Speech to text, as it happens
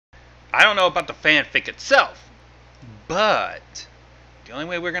I don't know about the fanfic itself, but the only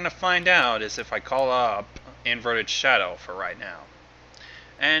way we're going to find out is if I call up Inverted Shadow for right now.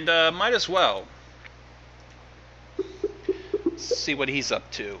 And might as well see what he's up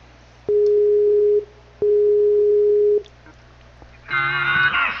to.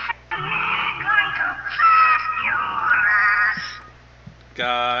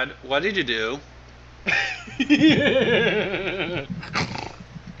 God, what did you do?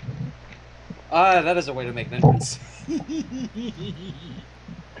 That is a way to make an entrance.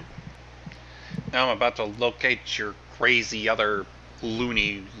 Now I'm about to locate your crazy other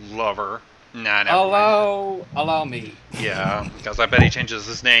loony lover. Nah, never mind. Allow me. Yeah, because I bet he changes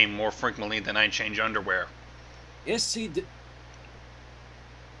his name more frequently than I change underwear. Yes, he did.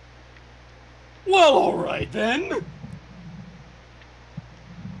 Well, alright then.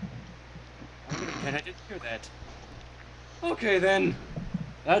 And I didn't hear that. Okay then.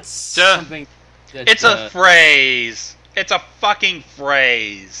 That's something that, it's a phrase. It's a fucking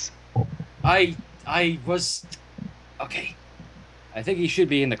phrase. I was... Okay. I think he should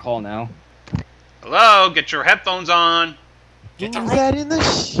be in the call now. Hello, get your headphones on. Who's that in the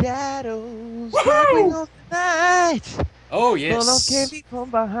shadows? Walking on the night. Oh, yes. No one can be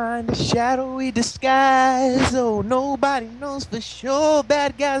from behind the shadowy disguise. Oh, nobody knows for sure.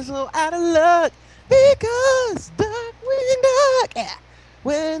 Bad guys are out of luck. Because Darkwing Duck. Yeah.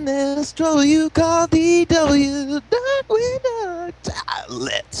 When there's trouble, you call DW. Darkwing Duck.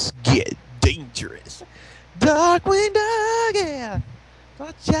 Let's get dangerous. Darkwing Duck, yeah.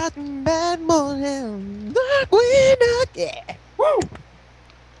 Watch out in bad morning. Darkwing Duck, yeah. Woo!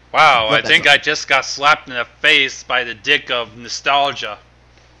 Wow, I think I just got slapped in the face by the dick of nostalgia.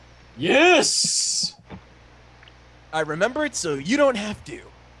 Yes! I remember it, so you don't have to.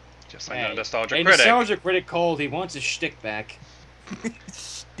 Just like a nostalgia a critic. nostalgia critic called. He wants his shtick back.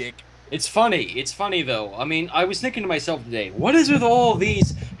 Stick. It's funny. It's funny, though. I mean, I was thinking to myself today, what is with all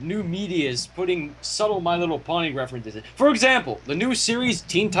these new medias putting subtle My Little Pony references in? For example, the new series,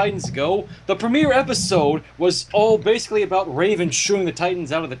 Teen Titans Go, the premiere episode was all basically about Raven shooing the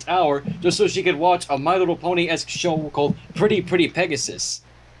Titans out of the tower just so she could watch a My Little Pony-esque show called Pretty Pretty Pegasus.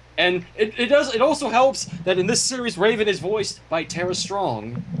 And it also helps that in this series, Raven is voiced by Tara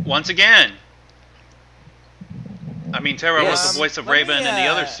Strong. Once again. I mean, Tara was the voice of Raven in the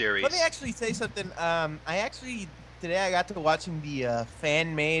other series. Let me actually say something. Today I got to watching the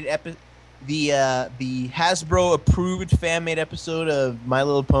fan-made the Hasbro-approved fan-made episode of My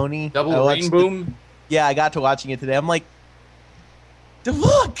Little Pony. Double Rain Boom? Yeah, I got to watching it today. I'm like,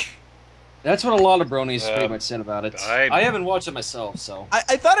 look! That's what a lot of bronies pretty much said about it. I haven't watched it myself, so...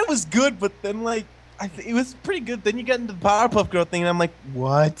 I thought it was good, but then, like, it was pretty good. Then you get into the Powerpuff Girl thing, and I'm like,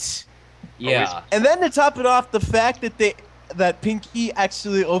 what? Yeah. And then to top it off, the fact that Pinkie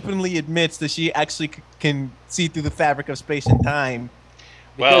actually openly admits that she actually can see through the fabric of space and time.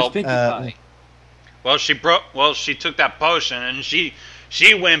 Well, Pinkie she took that potion and she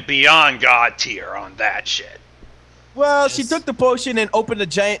went beyond God tier on that shit. Well, she took the potion and opened a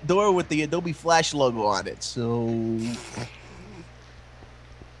giant door with the Adobe Flash logo on it. So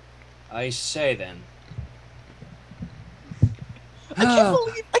I say then. I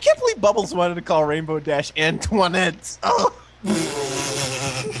can't believe Bubbles wanted to call Rainbow Dash Antoinette. Oh.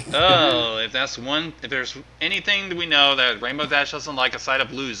 Oh, if there's anything that we know that Rainbow Dash doesn't like a side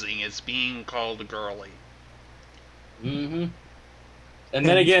of losing, it's being called girly. Mm-hmm. And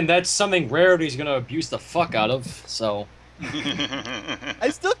then again, that's something Rarity's gonna abuse the fuck out of, so... I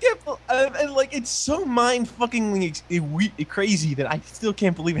still can't like, it's so mind-fuckingly crazy that I still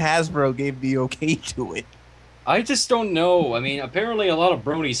can't believe Hasbro gave the okay to it. I just don't know. I mean, apparently a lot of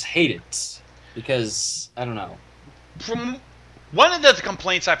bronies hate it. Because, I don't know. From one of the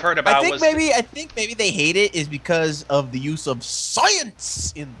complaints I've heard about I think maybe they hate it is because of the use of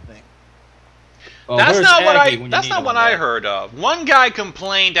science in the thing. Well, that's not what I heard. heard of. One guy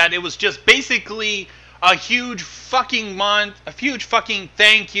complained that it was just basically a huge fucking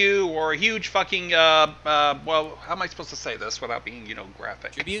thank you, or a huge fucking well, how am I supposed to say this without being,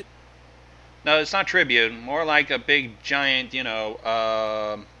 graphic? Tribute? No, it's not tribute. More like a big giant,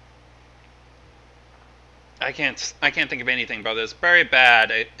 I can't think of anything, brother. It's very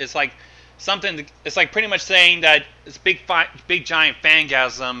bad. It's like something. It's like pretty much saying that this big giant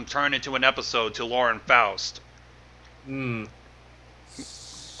fangasm turned into an episode to Lauren Faust. Hmm.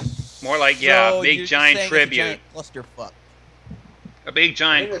 More like big giant tribute. Clusterfuck. A big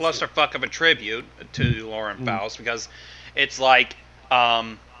giant clusterfuck of a tribute to Lauren Faust, because it's like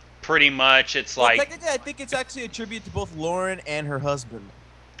pretty much technically, I think it's actually a tribute to both Lauren and her husband.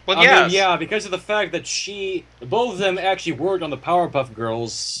 Well, I mean, yeah, because of the fact that both of them actually worked on the Powerpuff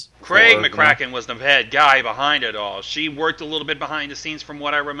Girls Craig for, McCracken was the head guy behind it all. She worked a little bit behind the scenes from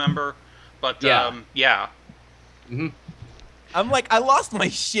what I remember. But, yeah. Mm-hmm. I'm like, I lost my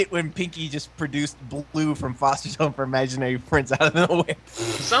shit when Pinkie just produced Blue from Foster's Home for Imaginary Friends out of nowhere.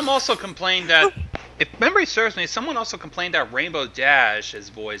 Some also complained that, if memory serves me, someone also complained that Rainbow Dash's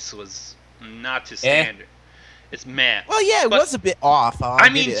voice was not to standard. It's meh. Well, yeah, it was a bit off. I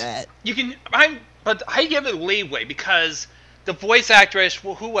mean, you can. But I give it leeway because the voice actress,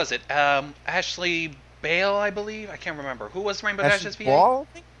 who was it? Ashley Bale, I believe. I can't remember. Who was Rainbow Dash's VA? Ball?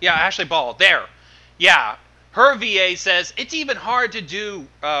 Yeah, Ashley Ball. There. Yeah. Her VA says it's even hard to do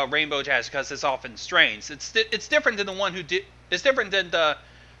Rainbow Dash because it's often strains. It's different than the one who did. It's different than the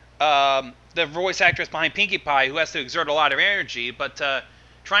voice actress behind Pinkie Pie who has to exert a lot of energy, but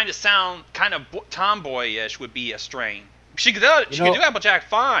trying to sound kind of tomboyish would be a strain. She could do Applejack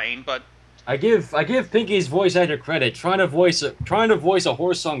fine, but I give Pinkie's voice actor credit. Trying to voice a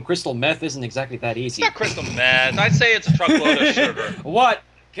horse on crystal meth isn't exactly that easy. It's not crystal meth. I'd say it's a truckload of sugar. What?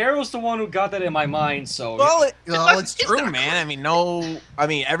 Carol's the one who got that in my mind, so... Well, it's true, man. I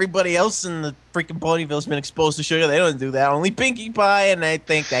mean, everybody else in the freaking Ponyville's been exposed to sugar. They don't do that. Only Pinkie Pie, and I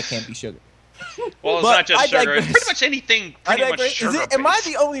think that can't be sugar. Well, it's not just sugar. It's pretty much anything much sugar. Am I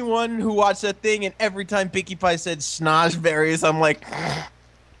the only one who watched that thing, and every time Pinkie Pie said snozberries, I'm like that,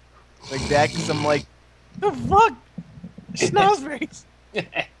 because I'm like, the fuck? Snozberries.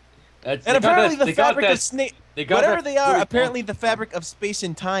 And apparently the fabric of snake... Whatever they are, apparently the fabric of space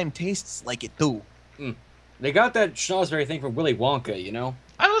and time tastes like it too. They got that schnozberry thing from Willy Wonka, you know?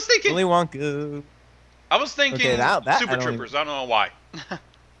 I was thinking... Willy Wonka. I was thinking Super Troopers. I don't know why.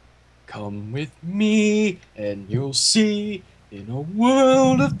 Come with me, and you'll see, in a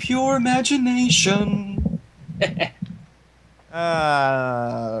world of pure imagination.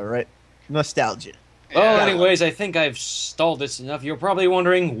 Right. Nostalgia. Well, anyways, I think I've stalled this enough. You're probably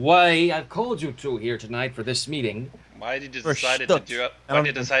wondering why I've called you two here tonight for this meeting. Why did you decide to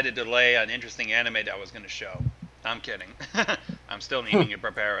decide to delay an interesting anime that I was going to show? I'm kidding. I'm still needing to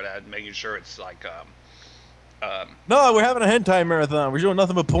prepare that, making sure it's like no, we're having a hentai marathon. We're doing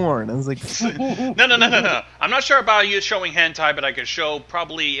nothing but porn. I was like, no. I'm not sure about you showing hentai, but I could show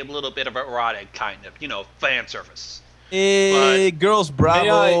probably a little bit of erotic kind of, fan service. Girls,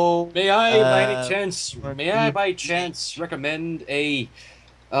 bravo. May I by chance recommend a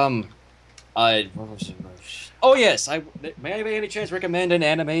oh yes, may I by any chance recommend an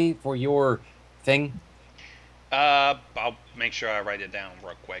anime for your thing? I'll make sure I write it down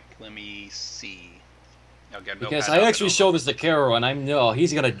real quick. Let me see. Because I actually showed this to Carol, and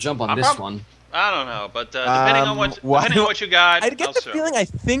he's gonna jump on this one. I don't know, but depending on what you got, I get the feeling I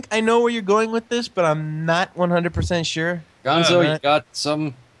think I know where you're going with this, but I'm not 100% sure. Gonzo, you got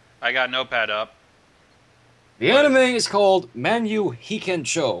some? I got Notepad up. The anime is called Manu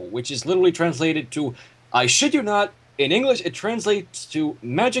Hikencho, which is literally translated to, I shit you not, in English it translates to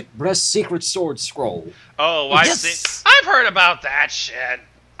Magic Breast Secret Sword Scroll. Oh, I've heard about that shit.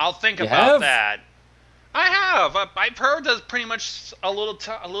 I'll think about that. I have. I've heard that pretty much a little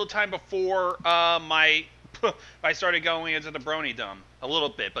time before I started going into the Brony-dom. A little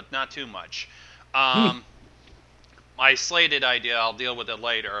bit, but not too much. My slated idea, I'll deal with it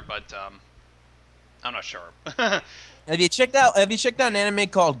later, but I'm not sure. Have you checked out an anime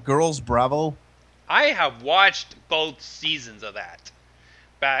called Girls Bravo? I have watched both seasons of that.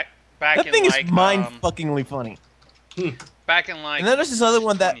 That thing is mind-fuckingly funny. Back in like. And then there's this other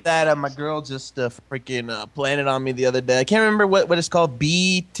one that my girl just freaking planted on me the other day. I can't remember what it's called.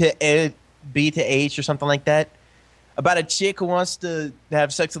 B to H or something like that. About a chick who wants to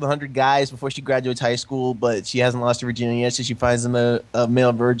have sex with 100 guys before she graduates high school, but she hasn't lost her virginity yet, so she finds them a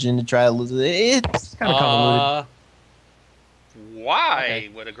male virgin to try to lose it. It's kind of convoluted. Why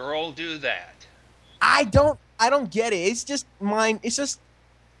would a girl do that? I don't get it. It's just mine. It's just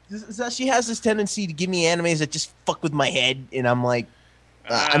she has this tendency to give me animes that just fuck with my head, and I'm like,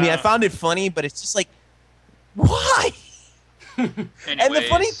 I mean, I found it funny, but it's just like, why? And the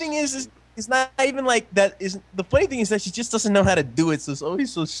funny thing is it's not even like that. The funny thing is that she just doesn't know how to do it, so it's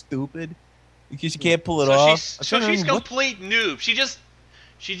always so stupid because she can't pull it off. She's complete noob. She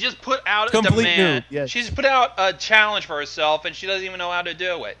just put out a demand. Yes. She's put out a challenge for herself, and she doesn't even know how to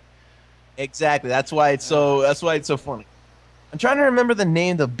do it. Exactly. That's why it's so funny. I'm trying to remember the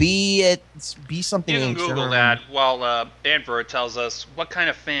name. The B something. You can Google that while Invert tells us what kind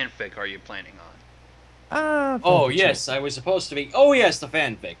of fanfic are you planning on. Oh yes, I was supposed to be. Oh yes, the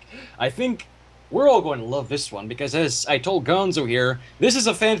fanfic. I think we're all going to love this one because, as I told Gonzo here, this is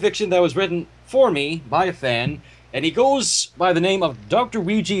a fanfiction that was written for me by a fan, and he goes by the name of Dr.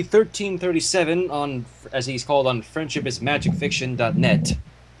 Ouija 1337 on, as he's called on friendshipIsMagicFiction.net.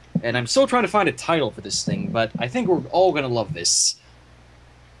 And I'm still trying to find a title for this thing, but I think we're all gonna love this.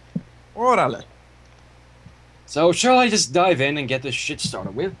 Orale. So, shall I just dive in and get this shit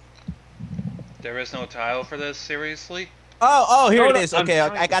started with? There is no title for this, seriously? Oh, here No, it no, is. I'm Okay,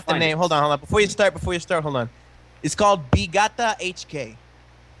 trying I got to the find name. it. Hold on. Before you start, hold on. It's called Bigata HK.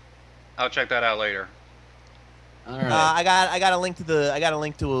 I'll check that out later. Alright. I got a link to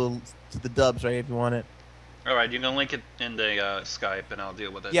the dubs right if you want it. Alright, you can link it in the Skype and I'll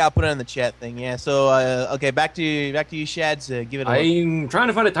deal with it. Yeah, I'll put it in the chat thing. Yeah. So okay, back to you, Shads. Give it a look. I'm trying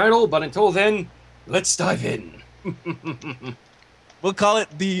to find a title, but until then, let's dive in. We'll call it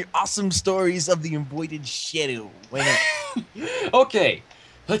The Awesome Stories of the Inverted Shadow. Why not? Okay,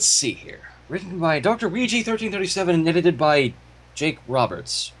 let's see here. Written by Dr. Ouija1337 and edited by Jake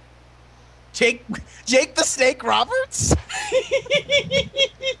Roberts. Jake the Snake Roberts?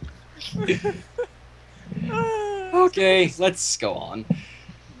 Okay, let's go on.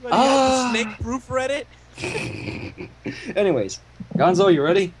 What, you got the snake proof Reddit? Anyways, Gonzo, you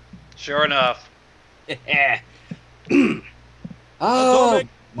ready? Sure enough. Morning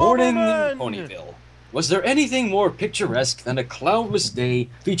in Woman! Ponyville. Was there anything more picturesque than a cloudless day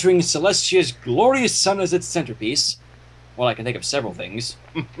featuring Celestia's glorious sun as its centerpiece? Well, I can think of several things.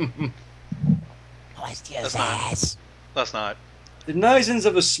 Celestia's ass. Let's not. The denizens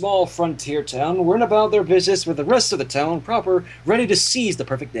of a small frontier town went about their business with the rest of the town proper, ready to seize the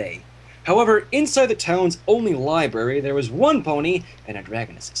perfect day. However, inside the town's only library, there was one pony and a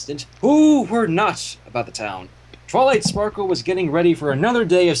dragon assistant who were not about the town. Twilight Sparkle was getting ready for another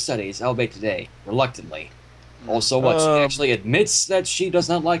day of studies, albeit today, reluctantly. Also, what, she actually admits that she does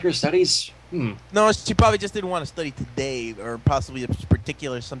not like her studies? No, she probably just didn't want to study today, or possibly a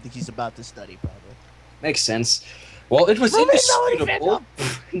particular something she's about to study, probably. Makes sense. Well, it was indisputable.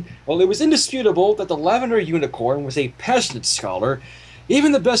 It was indisputable that the Lavender Unicorn was a passionate scholar.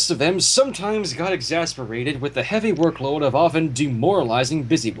 Even the best of them sometimes got exasperated with the heavy workload of often demoralizing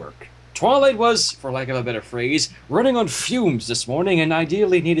busy work. Twilight was, for lack of a better phrase, running on fumes this morning and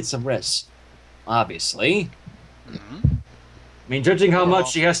ideally needed some rest. Obviously. I mean, judging how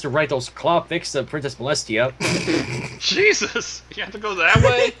much she has to write those clopfics to Princess Molestia. Jesus! You have to go that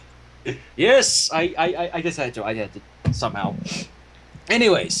way? Yes, I just had to. I had to somehow.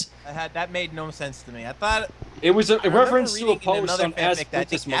 Anyways. That made no sense to me. I thought it was a reference to a reading in post another on Ask fanfic that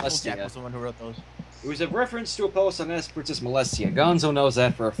Princess Applejack Molestia. was the one who wrote those. It was a reference to a post on Ask Princess Molestia. Gonzo knows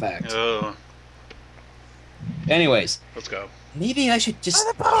that for a fact. Oh. Anyways. Let's go. Maybe I should just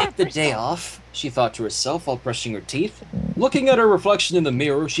take the day off, she thought to herself while brushing her teeth. Looking at her reflection in the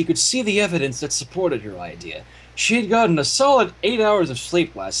mirror, she could see the evidence that supported her idea. She had gotten a solid 8 hours of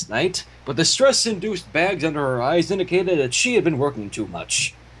sleep last night, but the stress-induced bags under her eyes indicated that she had been working too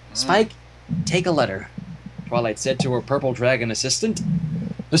much. Spike, take a letter, Twilight said to her purple dragon assistant.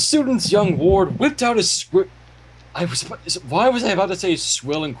 The student's young ward whipped out his why was I about to say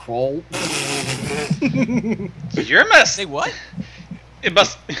swill and crawl? You're mess. Say what? It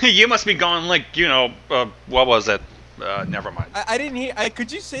must. You must be going like what was it? Never mind. I didn't hear.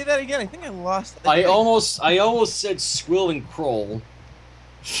 Could you say that again? I think I lost. I almost said swill and crawl.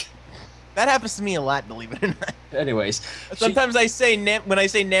 That happens to me a lot, believe it or not. Anyways, sometimes I say when I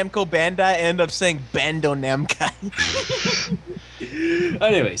say Namco Bandai, I end up saying Bando Namkai.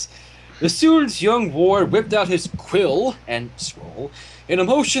 Anyways, the student's young ward whipped out his quill and scroll in a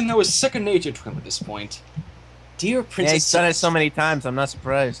motion that was second nature to him at this point. Dear Princess, yeah, he's done it so many times. I'm not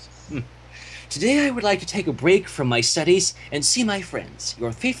surprised. Today I would like to take a break from my studies and see my friends.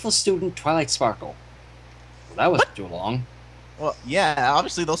 Your faithful student, Twilight Sparkle. Well, that wasn't too long. Well, yeah,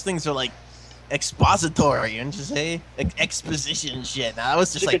 obviously those things are like expository, and just say exposition shit. Now, I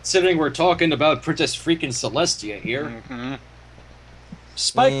was just like, considering we're talking about Princess freaking Celestia here.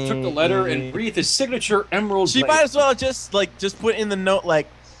 Spike took the letter and breathed his signature emerald. She might as well just put in the note like,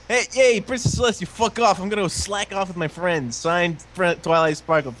 hey, Princess Celestia, fuck off. I'm gonna go slack off with my friends. Signed, Twilight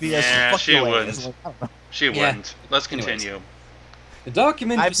Sparkle. P.S. Yeah, fuck she your wouldn't. ass. She wouldn't. Let's continue. Anyways. The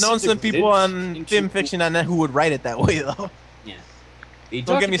document. I've known some people on film fiction on that who would write it that way, though. Yeah.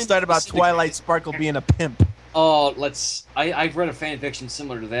 Don't get me started about Twilight Sparkle being a pimp. Oh, I've read a fan fiction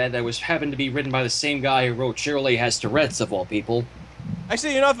similar to that happened to be written by the same guy who wrote Shirley Has Tourette's, of all people.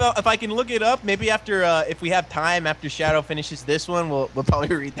 Actually, if I can look it up, maybe after, if we have time after Shadow finishes this one, we'll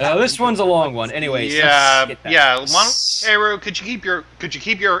probably read that. This one's a long one. Anyways. Yeah. Hey, could you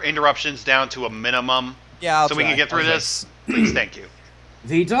keep your interruptions down to a minimum? Yeah, so we can get through this. Please, thank you.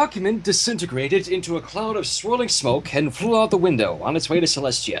 The document disintegrated into a cloud of swirling smoke and flew out the window on its way to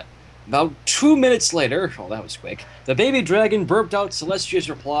Celestia. About 2 minutes later, oh, that was quick, the baby dragon burped out Celestia's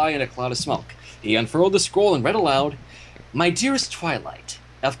reply in a cloud of smoke. He unfurled the scroll and read aloud, My dearest Twilight,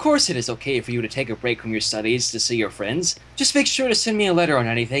 Of course it is okay for you to take a break from your studies to see your friends. Just make sure to send me a letter on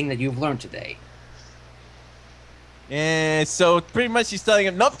anything that you've learned today. And so pretty much she's telling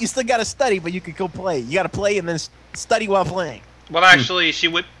him, nope, you still got to study, but you could go play. You got to play and then study while playing. Well, actually, she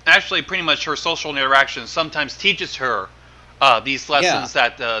would actually pretty much her social interaction sometimes teaches her these lessons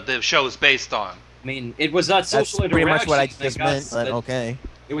that the show is based on. I mean, it was not social That's interaction. pretty much what I just meant, but okay.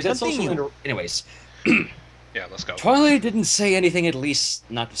 It was that social Anyways. Yeah, let's go. Twilight didn't say anything, at least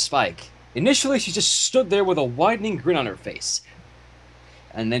not to Spike. Initially, she just stood there with a widening grin on her face.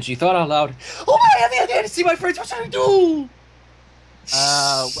 And then she thought out loud, "Oh my, I have the idea to see my friends, what should I do?"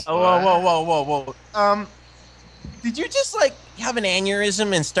 Whoa. Did you just, like, have an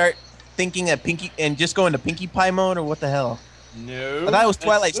aneurysm and start thinking that Pinkie, and just go into Pinkie Pie mode, or what the hell? No. I thought it was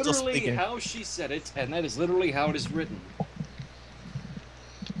Twilight That's still speaking. literally how she said it, and that is literally how it is written.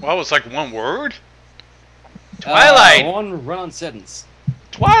 Well, it's like one word? Twilight! One run-on sentence.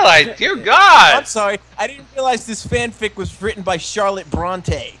 Twilight, dear God! I'm sorry, I didn't realize this fanfic was written by Charlotte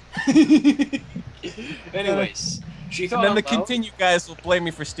Bronte. Anyways, she thought And then out the loud. continue guys will blame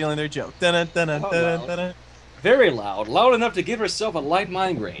me for stealing their joke. Dun-dun-dun-dun-dun-dun-dun. Very loud, loud enough to give herself a light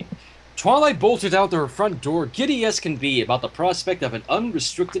migraine. Twilight bolted out to her front door, giddy as can be about the prospect of an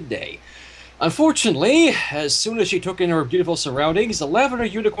unrestricted day. Unfortunately, as soon as she took in her beautiful surroundings, the Lavender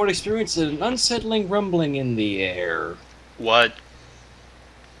Unicorn experienced an unsettling rumbling in the air. What?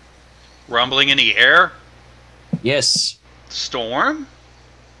 Rumbling in the air? Yes. Storm?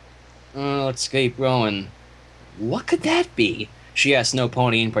 Let's keep going. What could that be? She asked no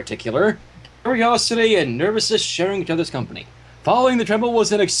pony in particular. Curiosity and nervousness sharing each other's company. Following the tremble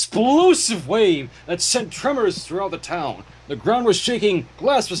was an explosive wave that sent tremors throughout the town. The ground was shaking,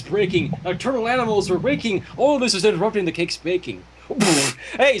 glass was breaking, nocturnal animals were waking. All this was interrupting the cake's baking.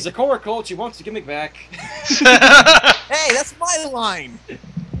 Hey, Zakora called. She wants to gimmick back. Hey, that's my line!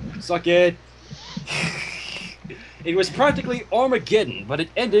 Suck it. It was practically Armageddon, but it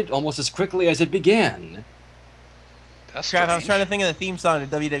ended almost as quickly as it began. That's Crap, I was strange. trying to think of the theme song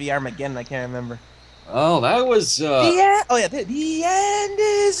to WWE Armageddon, I can't remember. Oh, that was, The end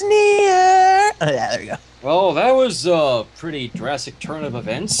is near! Oh, yeah, there you go. well, that was a pretty drastic turn of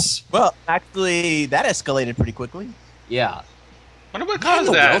events. Well, actually, that escalated pretty quickly. Yeah. Wonder what What in caused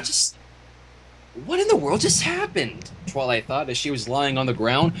the that? world what in the world just happened? Twilight thought as she was lying on the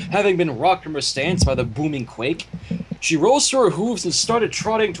ground, having been rocked from her stance by the booming quake. She rose to her hooves and started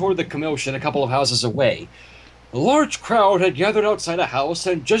trotting toward the commotion a couple of houses away. A large crowd had gathered outside a house,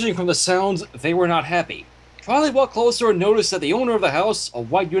 and judging from the sounds, they were not happy. Twilight walked closer and noticed that the owner of the house, a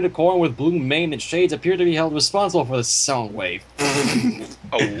white unicorn with blue mane and shades, appeared to be held responsible for the sound wave.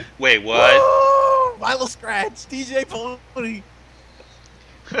 Oh, wait, what? Whoa! Milo Scratch, DJ Pony.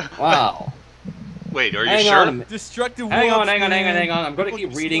 Wow. Wait, are you Hang sure? on a minute. Destructive Hang World on. Fan. I'm going to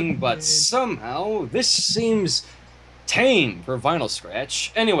keep reading, but somehow this seems tame for Vinyl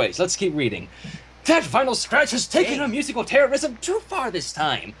Scratch. Anyways, let's keep reading. That Vinyl Scratch has taken a musical terrorism too far this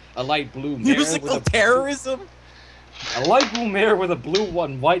time. A light blue mare Musical with a terrorism? A light blue mare with a blue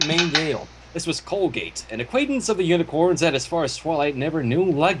and white maned tail. This was Colgate, an acquaintance of the unicorns that, as far as Twilight never knew,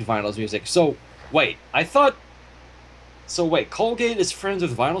 liked Vinyl's music. So, wait, Colgate is friends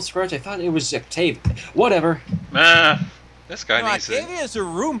with Vinyl Scratch? I thought it was Octavia. Whatever. This guy No, needs to... Octavia is her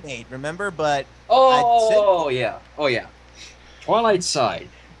roommate, remember? But Oh, yeah. Twilight sighed.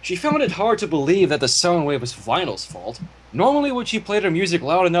 She found it hard to believe that the sound wave was Vinyl's fault. Normally when she played her music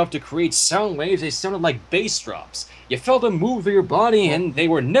loud enough to create sound waves, they sounded like bass drops. You felt them move through your body, and they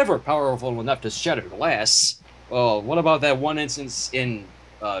were never powerful enough to shatter glass. Oh, what about that one instance in,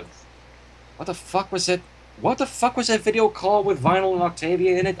 what the fuck was it? What the fuck was that video called with Vinyl and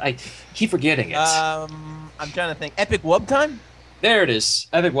Octavia in it? I keep forgetting it. I'm trying to think. Epic Wub Time? There it is.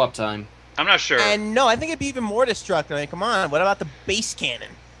 Epic Wop Time. I'm not sure. And no, I think it'd be even more destructive. I mean, come on. What about the bass cannon?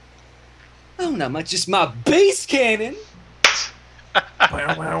 Oh, not much, just my bass cannon!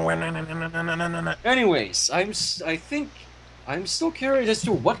 Anyways, I think I'm still curious as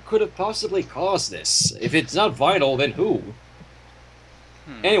to what could have possibly caused this. If it's not Vinyl, then who?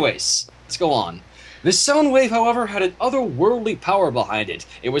 Anyways, let's go on. This sound wave, however, had an otherworldly power behind it.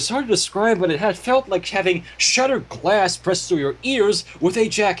 It was hard to describe, but it had felt like having shattered glass pressed through your ears with a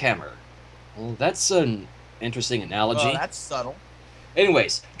jackhammer. Well, that's an interesting analogy. Well, that's subtle.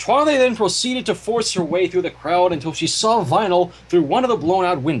 Anyways, Twilight then proceeded to force her way through the crowd until she saw Vinyl through one of the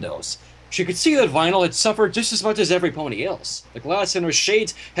blown-out windows. She could see that Vinyl had suffered just as much as every pony else. The glass in her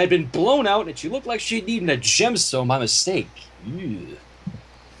shades had been blown out, and she looked like she'd eaten a gemstone by mistake. Ew.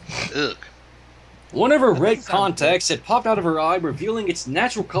 Ugh. One of her red sounds contacts had popped out of her eye, revealing its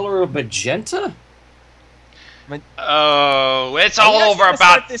natural color of magenta? Oh, it's Are all you guys over gonna about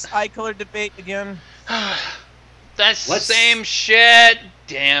start this eye color debate again. that Let's- same shit.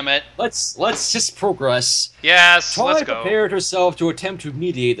 Damn it. Let's just progress. Yes, Twilight let's go. prepared herself to attempt to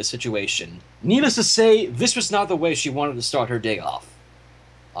mediate the situation. Needless to say, this was not the way she wanted to start her day off.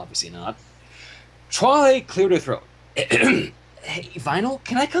 Obviously not. Twilight cleared her throat. Hey, Vinyl,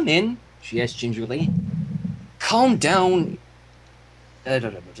 can I come in? She asked gingerly. Calm down.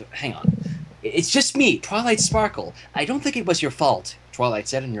 Hang on. It's just me, Twilight Sparkle. I don't think it was your fault, Twilight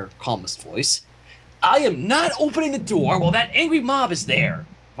said in her calmest voice. I am not opening the door while that angry mob is there,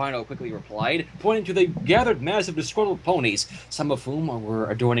 Vinyl quickly replied, pointing to the gathered mass of disgruntled ponies, some of whom were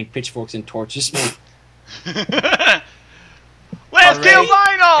adorning pitchforks and torches. Let's kill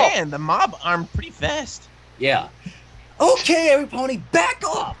Vinyl! Man, the mob armed pretty fast. Yeah. Okay, every pony, back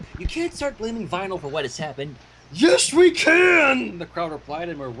off! You can't start blaming Vinyl for what has happened. Yes, we can! The crowd replied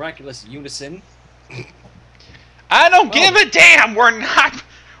in miraculous unison. I don't give a damn.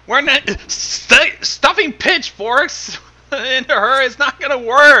 We're not stuffing pitchforks into her. Is not gonna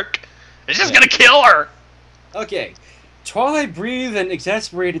work. It's just gonna kill her. Okay. Twilight breathed an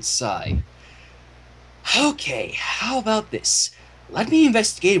exasperated sigh. Okay, how about this? Let me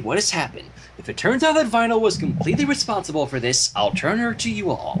investigate what has happened. If it turns out that Vinyl was completely responsible for this, I'll turn her to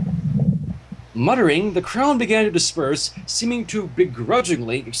you all. Muttering, the crowd began to disperse, seeming to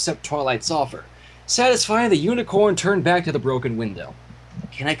begrudgingly accept Twilight's offer. Satisfied, the unicorn turned back to the broken window.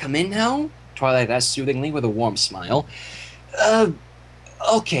 Can I come in now? Twilight asked soothingly with a warm smile.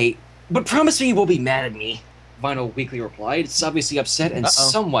 Okay, but promise me you won't be mad at me, Vinyl weakly replied, obviously upset and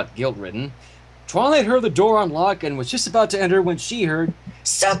somewhat guilt-ridden. Twilight heard the door unlock and was just about to enter when she heard,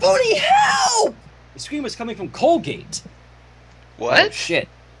 Somebody help! The scream was coming from Colgate. What? Oh, shit.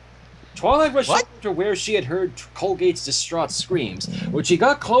 Twilight rushed What? over to where she had heard Colgate's distraught screams. When she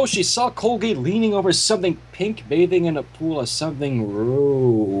got close, she saw Colgate leaning over something pink, bathing in a pool of something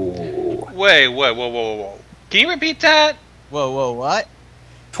raw. Wait, whoa. Can you repeat that? Whoa, what?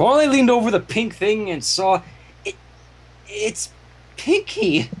 Twilight leaned over the pink thing and saw... It's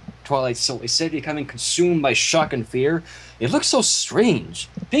Pinkie, Twilight slowly said, becoming consumed by shock and fear. It looked so strange.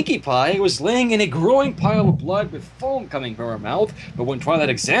 Pinkie Pie was laying in a growing pile of blood with foam coming from her mouth, but when Twilight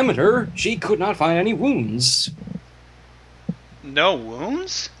examined her, she could not find any wounds. No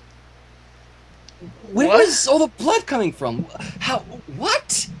wounds? Where What? was all the blood coming from? How?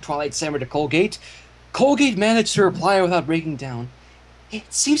 What? Twilight stammered to Colgate. Colgate managed to reply without breaking down.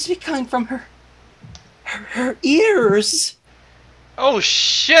 It seems to be coming from her ears. Oh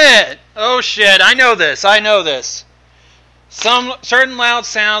shit! I know this. Some certain loud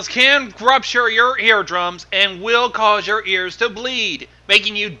sounds can rupture your eardrums and will cause your ears to bleed,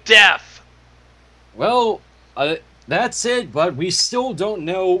 making you deaf. Well, that's it, but we still don't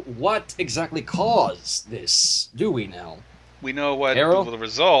know what exactly caused this, do we now? We know what Arrow? the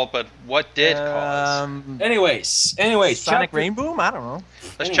result, but what did cause? Anyways, Sonic Rainboom? I don't know.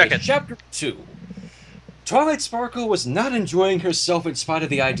 Let's check it. Chapter 2. Twilight Sparkle was not enjoying herself in spite of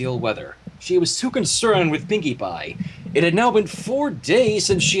the ideal weather. She was too concerned with Pinkie Pie. It had now been 4 days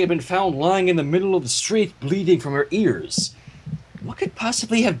since she had been found lying in the middle of the street bleeding from her ears. What could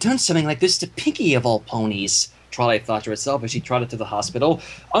possibly have done something like this to Pinkie of all ponies? Twilight thought to herself as she trotted to the hospital,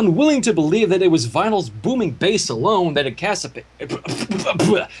 unwilling to believe that it was Vinyl's booming bass alone that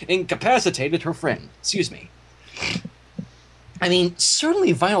incapacitated her friend. Excuse me. I mean,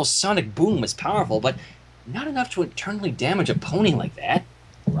 certainly Vinyl's sonic boom was powerful, but not enough to internally damage a pony like that,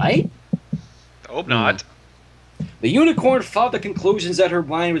 right? Hope not. The unicorn followed the conclusions that her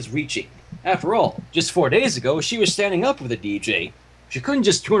mind was reaching. After all, just 4 days ago, she was standing up with the DJ. She couldn't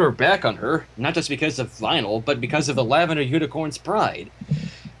just turn her back on her, not just because of Vinyl, but because of the Lavender Unicorn's pride.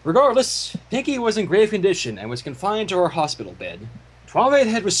 Regardless, Pinkie was in grave condition and was confined to her hospital bed. Twilight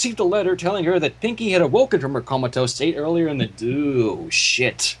had received a letter telling her that Pinkie had awoken from her comatose state earlier in the... Oh,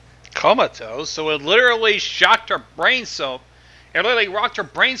 shit. Comatose? So it literally shocked her brain so... It literally rocked her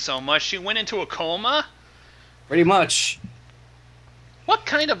brain so much she went into a coma? Pretty much. What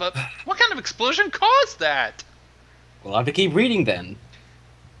kind of explosion caused that? We'll have to keep reading then.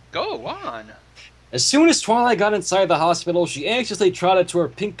 Go on. As soon as Twilight got inside the hospital, she anxiously trotted to her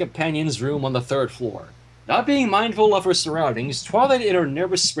pink companion's room on the 3rd floor. Not being mindful of her surroundings, Twilight, in her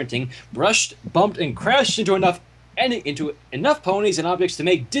nervous sprinting, brushed, bumped, and crashed into enough ponies and objects to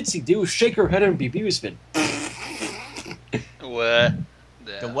make Ditsy Do shake her head in bemusement. What?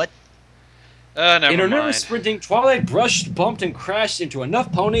 The what? Never In her mind. nervous sprinting, Twilight brushed, bumped, and crashed into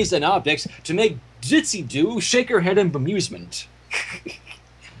enough ponies and objects to make Ditsy Do shake her head in bemusement.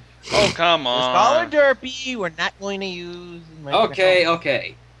 Oh, come It's Dollar on. Derpy. We're not going to use...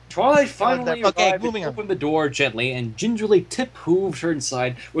 Okay. Twilight finally Okay, arrived moving and on. opened the door gently and gingerly tip-hooved her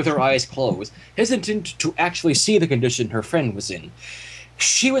inside with her eyes closed, hesitant to actually see the condition her friend was in.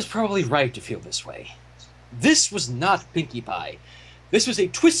 She was probably right to feel this way. This was not Pinkie Pie. This was a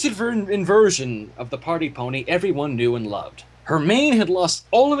twisted inversion of the party pony everyone knew and loved. Her mane had lost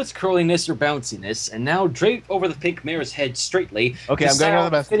all of its curliness or bounciness, and now draped over the pink mare's head straightly. Okay, I'm going under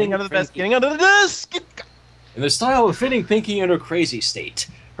the best. Getting under the best. Getting under the desk. In the style of fitting Pinkie in her crazy state.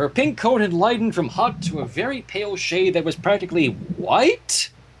 Her pink coat had lightened from hot to a very pale shade that was practically white?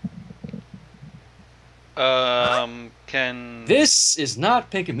 This is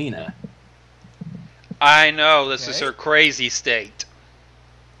not Pinkamena. I know, this is Okay. her crazy state.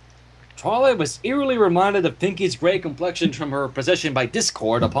 Twilight was eerily reminded of Pinkie's gray complexion from her possession by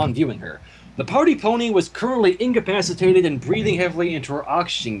Discord upon viewing her. The party pony was currently incapacitated and breathing heavily into her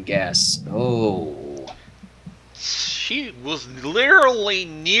oxygen gas. Oh. She was literally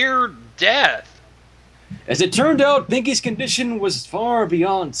near death. As it turned out, Pinkie's condition was far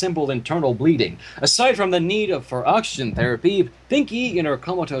beyond simple internal bleeding. Aside from the need for oxygen therapy, Pinkie, in her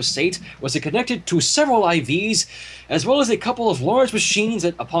comatose state, was connected to several IVs, as well as a couple of large machines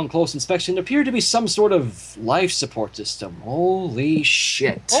that, upon close inspection, appeared to be some sort of life support system. Holy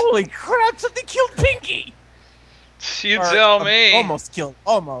shit. Holy crap! Something killed Pinkie. You Or, tell me. Almost killed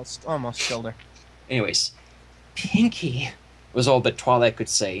her. Anyways, Pinkie was all that Twilight could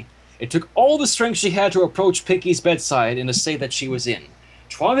say. It took all the strength she had to approach Pinkie's bedside in the state that she was in.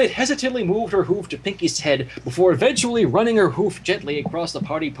 Twilight hesitantly moved her hoof to Pinkie's head before eventually running her hoof gently across the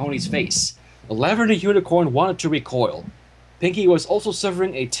party pony's face. The lavender unicorn wanted to recoil. Pinkie was also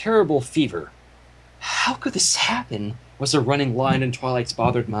suffering a terrible fever. How could this happen? Was a running line in Twilight's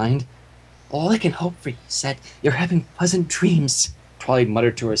bothered mind. All I can hope for you is that you're having pleasant dreams, Twilight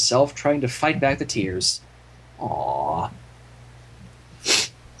muttered to herself, trying to fight back the tears. Aww.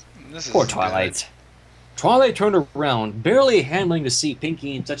 Poor Twilight. Twilight turned around, barely handling to see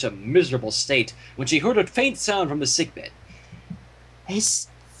Pinkie in such a miserable state, when she heard a faint sound from the sickbed. Is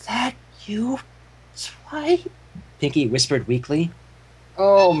that you, Twilight? Pinkie whispered weakly.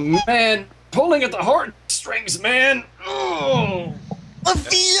 Oh, man. Pulling at the heartstrings, man. Oh. It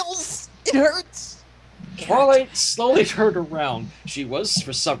feels. It hurts. Twilight slowly turned around. She was,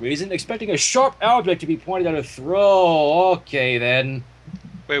 for some reason, expecting a sharp object to be pointed at her throat. Okay, then.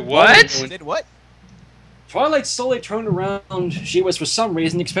 Wait, what? Did what? Twilight slowly turned around. She was, for some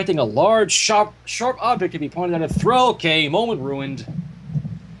reason, expecting a large, sharp object to be pointed at her throat. Okay, moment ruined.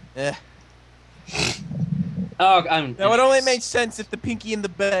 Eh. Oh, That would only make sense if the Pinkie in the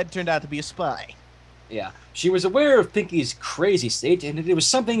bed turned out to be a spy. Yeah. She was aware of Pinkie's crazy state, and it was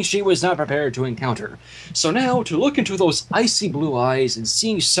something she was not prepared to encounter. So now, to look into those icy blue eyes and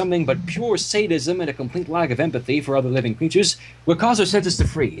seeing something but pure sadism and a complete lack of empathy for other living creatures would cause her senses to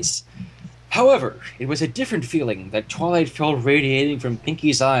freeze. However, it was a different feeling that Twilight felt radiating from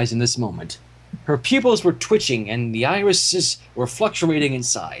Pinkie's eyes in this moment. Her pupils were twitching, and the irises were fluctuating in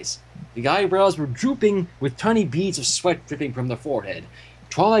size. The eyebrows were drooping, with tiny beads of sweat dripping from the forehead.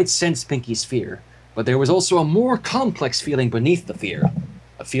 Twilight sensed Pinkie's fear. But there was also a more complex feeling beneath the fear.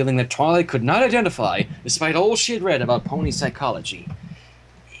 A feeling that Twilight could not identify, despite all she had read about pony psychology.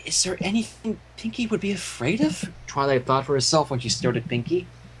 Is there anything Pinkie would be afraid of? Twilight thought for herself when she stared at Pinkie.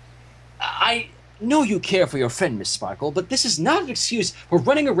 I know you care for your friend, Miss Sparkle, but this is not an excuse for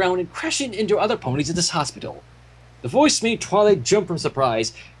running around and crashing into other ponies at this hospital. The voice made Twilight jump from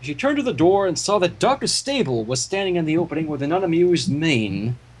surprise. She turned to the door and saw that Dr. Stable was standing in the opening with an unamused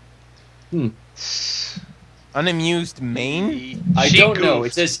mane. Unamused mane? I She don't know. It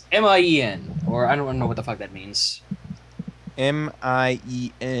goofed. says M-I-E-N, or I don't know what the fuck that means.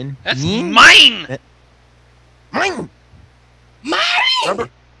 M-I-E-N. That's mine! Mine!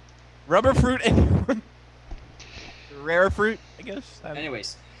 Rubber fruit and rare fruit, I guess.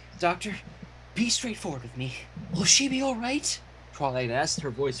 Anyways, Doctor, be straightforward with me. Will she be alright? Twilight asked, her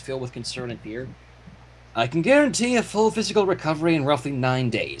voice filled with concern and fear. I can guarantee a full physical recovery in roughly 9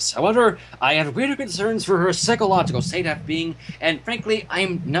 days. However, I have greater concerns for her psychological state after being, and frankly,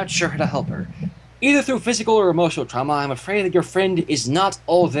 I'm not sure how to help her. Either through physical or emotional trauma, I'm afraid that your friend is not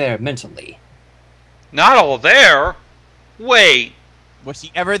all there mentally. Not all there? Wait. Was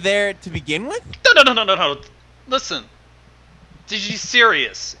she ever there to begin with? No. Listen. Did you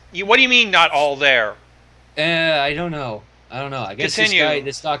serious? What do you mean not all there? I don't know. I guess Continue.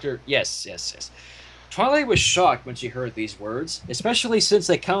 this doctor... Yes. Twilight was shocked when she heard these words, especially since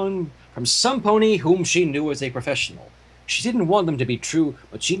they come from some pony whom she knew as a professional. She didn't want them to be true,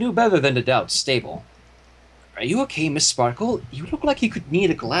 but she knew better than to doubt Stable. Are you okay, Miss Sparkle? You look like you could need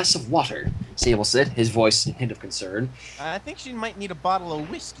a glass of water. Sable said, his voice a hint of concern. I think she might need a bottle of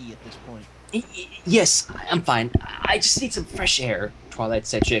whiskey at this point. Yes, I'm fine. I just need some fresh air, Twilight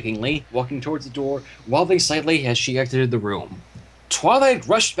said shakingly, walking towards the door, wobbling slightly as she exited the room. Twilight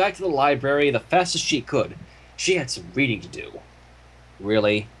rushed back to the library the fastest she could. She had some reading to do.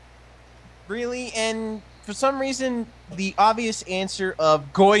 Really? Really? And for some reason, the obvious answer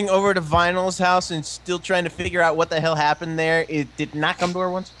of going over to Vinyl's house and still trying to figure out what the hell happened there, it did not come to her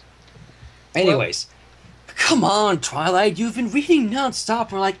once? Anyways, come on, Twilight. You've been reading nonstop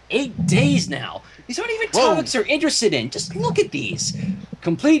for like 8 days now. These aren't even topics you're interested in. Just look at these.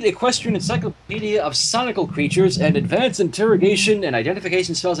 Complete Equestrian Encyclopedia of Sonical Creatures and Advanced Interrogation and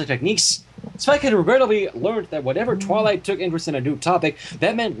Identification Spells and Techniques. Spike had regrettably learned that whenever Twilight took interest in a new topic,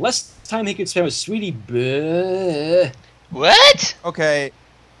 that meant less time he could spend with Sweetie Buh. What? Okay,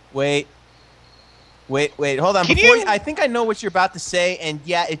 wait, hold on. I think I know what you're about to say, and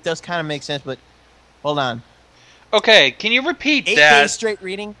yeah, it does kind of make sense, but hold on. Okay, can you repeat 8 that? days straight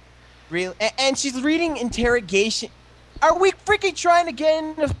reading? Real, and she's reading interrogation. Are we freaking trying to get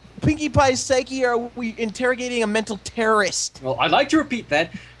into Pinkie Pie's psyche, or are we interrogating a mental terrorist? Well, I'd like to repeat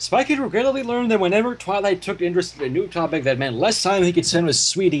that. Spike had regrettably learned that whenever Twilight took interest in a new topic, that meant less time he could spend with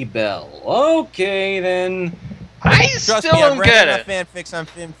Sweetie Belle. Okay, then. I Trust still me, I've don't read get enough it. fanfics on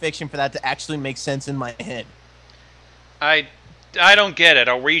fanfiction for that to actually make sense in my head. I don't get it.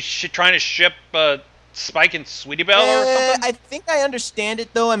 Are we trying to ship Spike and Sweetie Belle or something? I think I understand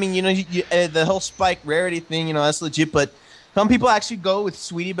it, though. I mean, you know, the whole Spike rarity thing, you know, that's legit, but some people actually go with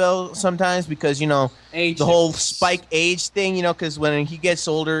Sweetie Belle sometimes because, you know, Age the whole difference. Spike age thing, you know, because when he gets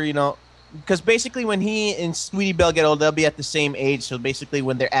older, you know, because basically when he and Sweetie Belle get old, they'll be at the same age, so basically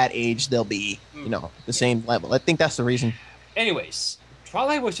when they're at age, they'll be, you know, the same level. I think that's the reason. Anyways,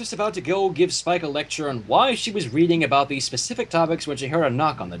 Twilight was just about to go give Spike a lecture on why she was reading about these specific topics when she heard a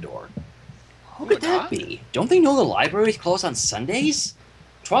knock on the door. Who could that be? Don't they know the library's closed on Sundays?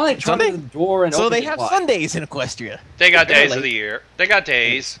 Twilight tried to the door and So opened they it have wide. Sundays in Equestria. They got days Apparently. of the year. They got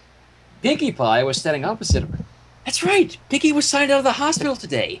days. Pinkie Pie was standing opposite her. That's right! Pinkie was signed out of the hospital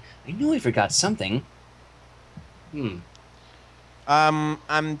today. I knew I forgot something.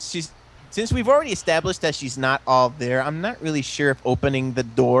 Since we've already established that she's not all there, I'm not really sure if opening the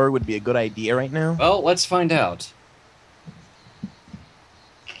door would be a good idea right now. Well, let's find out.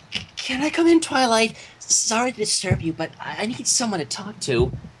 Can I come in, Twilight? Sorry to disturb you, but I need someone to talk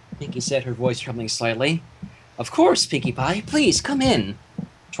to, Pinkie said, her voice trembling slightly. Of course, Pinkie Pie. Please, come in.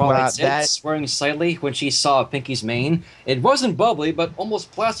 Twilight said, swearing slightly when she saw Pinkie's mane. It wasn't bubbly, but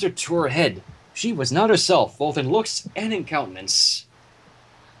almost plastered to her head. She was not herself, both in looks and in countenance.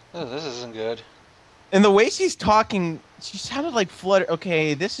 Oh, this isn't good. And the way she's talking, she sounded like Flutter.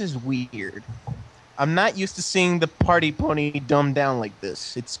 Okay, this is weird. I'm not used to seeing the party pony dumbed down like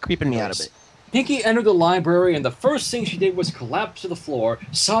this. It's creeping me out a bit. Pinkie entered the library, and the first thing she did was collapse to the floor,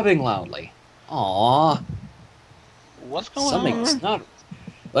 sobbing loudly. Aww. What's going Something's on? not...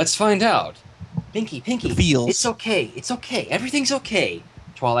 Let's find out. Pinkie, Feels. it's okay, everything's okay,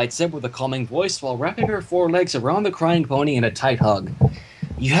 Twilight said with a calming voice while wrapping her forelegs around the crying pony in a tight hug.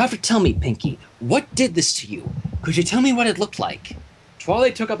 You have to tell me, Pinkie, what did this to you? Could you tell me what it looked like?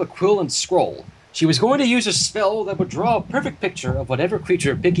 Twilight took up a quill and scroll. She was going to use a spell that would draw a perfect picture of whatever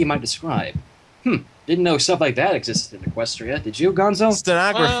creature Pinkie might describe. Didn't know stuff like that existed in Equestria, did you, Gonzo?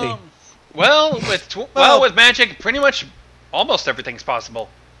 Stenography. Well, with magic, pretty much almost everything's possible.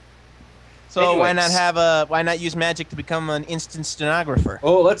 So Anyways. why not use magic to become an instant stenographer?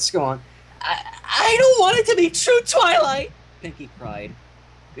 Oh, let's go on. I don't want it to be true, Twilight! Pinkie cried.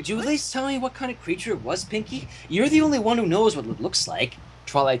 Could you at least tell me what kind of creature it was, Pinkie? You're the only one who knows what it looks like,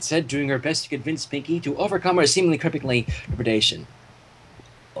 Twilight said, doing her best to convince Pinkie to overcome her seemingly crippling interpretation.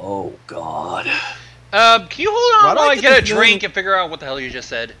 Oh, God. Can you hold on while I get a feeling- drink and figure out what the hell you just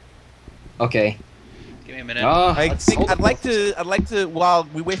said? Okay. Give me a minute. I'd like to while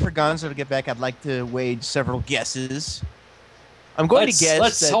we wait for Gonzo to get back, I'd like to wage several guesses. I'm going to guess.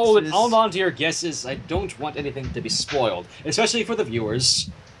 Let's that hold this- on to your guesses. I don't want anything to be spoiled, especially for the viewers.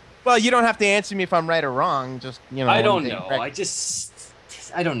 Well, you don't have to answer me if I'm right or wrong. Just I don't anything know. correct.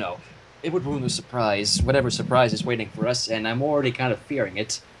 I don't know. It would ruin the surprise, whatever surprise is waiting for us, and I'm already kind of fearing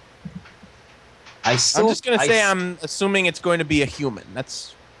it. I'm I'm assuming it's going to be a human.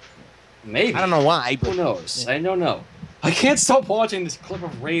 That's maybe. I don't know why, but Who knows? I don't know. I can't stop watching this clip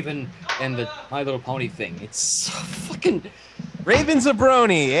of Raven and the My Little Pony thing. It's so fucking. Raven's a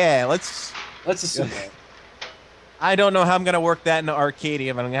brony. Yeah, let's assume that. I don't know how I'm gonna work that into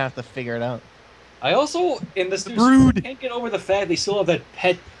Arcadia, but I'm gonna have to figure it out. I also, in this news, Brood. can't get over the fact they still have that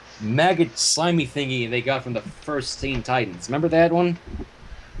pet maggot slimy thingy they got from the first Teen Titans. Remember that one?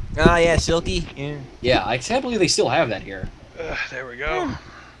 Ah, yeah, Silky. Yeah. Yeah, I can't believe they still have that here. There we go.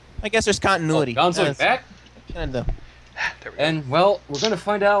 I guess there's continuity. Oh, Gonzo's back? Kind of. There we go. And, well, we're going to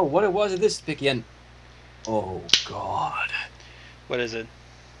find out what it was at this Pinkie. And, oh, God. What is it?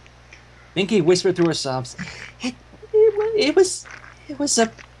 Pinkie whispered through her sobs. It was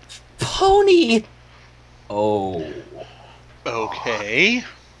a pony. Oh. Okay.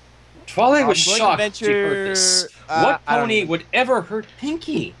 Twilight was going to shocked venture- she heard this. What I don't pony know. would ever hurt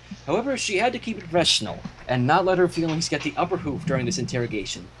Pinkie? However, she had to keep it professional and not let her feelings get the upper hoof during this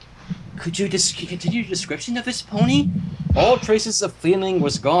interrogation. Could you continue your description of this pony? All traces of feeling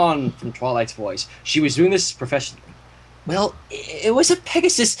was gone from Twilight's voice. She was doing this professionally. Well, it was a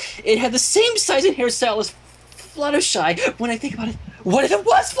Pegasus. It had the same size and hairstyle as Fluttershy. When I think about it, what if it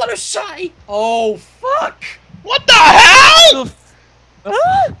was Fluttershy? Oh, fuck! What the hell?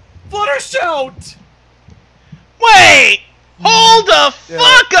 Huh? Fluttershout! Wait! Hold the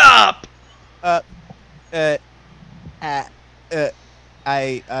fuck up!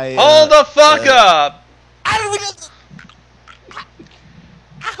 Hold the fuck up! How do we not?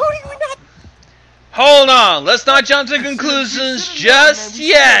 Hold on, let's not jump to conclusions just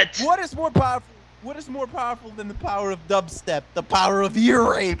yet. What is more powerful? What is more powerful than the power of dubstep? The power of ear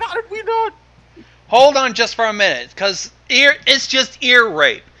rape. How did we not? Hold on just for a minute, because it's just ear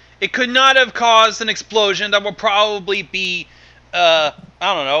rape. It could not have caused an explosion that will probably be, I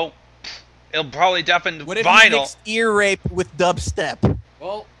don't know, it'll probably deafen What if you vinyl. mix ear rape with dubstep?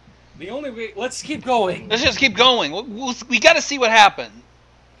 Well, the only way... Let's keep going. Let's just keep going. We gotta see what happened.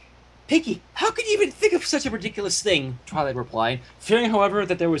 Pinkie, how could you even think of such a ridiculous thing? Twilight replied, fearing, however,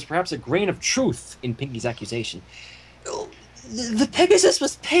 that there was perhaps a grain of truth in Pinkie's accusation. The Pegasus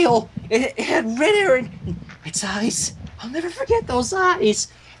was pale. It had red hair in its eyes. I'll never forget those eyes.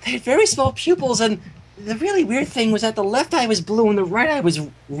 They had very small pupils, and the really weird thing was that the left eye was blue and the right eye was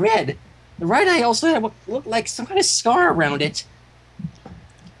red. The right eye also had what looked like some kind of scar around it.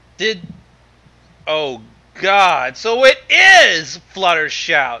 Oh God! So it is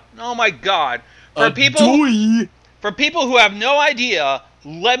Fluttershout. Oh my God! For people who have no idea,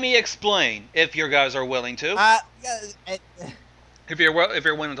 let me explain, if you guys are willing to. If you're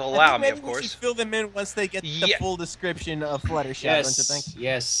willing to allow me, of We should course. fill them in once they get the full description of Fluttershy. Don't you think?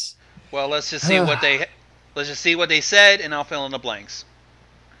 Yes. Well, let's just see what they said, and I'll fill in the blanks.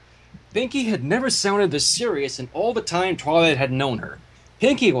 Pinkie had never sounded this serious in all the time Twilight had known her.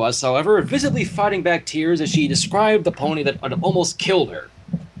 Pinkie was, however, visibly fighting back tears as she described the pony that had almost killed her.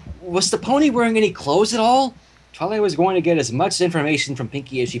 Was the pony wearing any clothes at all? Twilight was going to get as much information from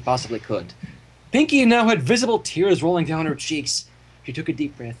Pinkie as she possibly could. Pinkie now had visible tears rolling down her cheeks. She took a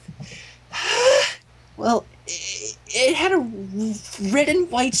deep breath. Well, it had a red and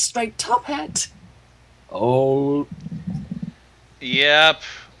white striped top hat. Oh. Yep.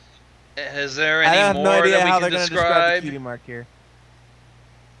 Is there I any have more no idea that how we they're can going to describe the describe? cutie mark here.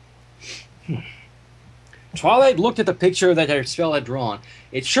 Twilight looked at the picture that her spell had drawn.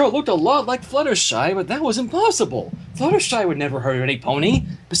 It sure looked a lot like Fluttershy, but that was impossible. Fluttershy would never hurt any pony.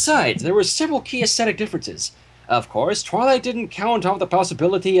 Besides, there were several key aesthetic differences. Of course, Twilight didn't count on the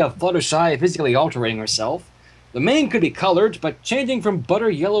possibility of Fluttershy physically altering herself. The mane could be colored, but changing from butter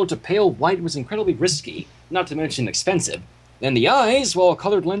yellow to pale white was incredibly risky, not to mention expensive. And the eyes, well,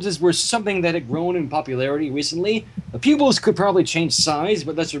 colored lenses were something that had grown in popularity recently. The pupils could probably change size,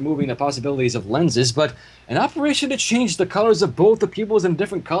 but that's removing the possibilities of lenses. But an operation to change the colors of both the pupils in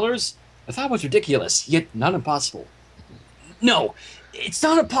different colors? I thought was ridiculous, yet not impossible. No, it's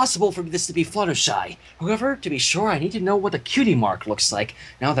not impossible for this to be Fluttershy. However, to be sure, I need to know what the cutie mark looks like,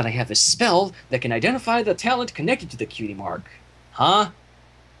 now that I have a spell that can identify the talent connected to the cutie mark. Huh?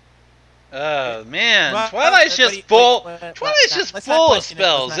 Oh man, Well, Twilight's but- just full. but- Twilight's but- just let's not full of question it, let's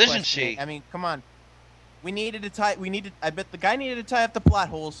spells, not isn't question she? it. I mean, come on. We needed to tie. I bet the guy needed to tie up the plot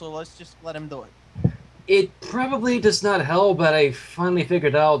hole, so let's just let him do it. It probably does not help, but I finally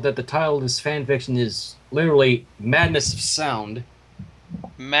figured out that the title of this fanfiction is literally Madness of Sound.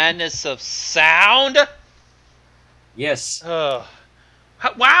 Madness of sound. Yes. Ugh.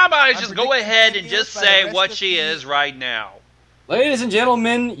 How about I just go predicting ahead and videos just by the say rest what of she the- is right now? Ladies and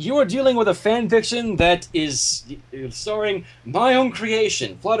gentlemen, you are dealing with a fanfiction that is starring my own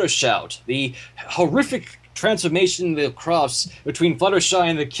creation, Fluttershout, the horrific transformation, the cross between Fluttershy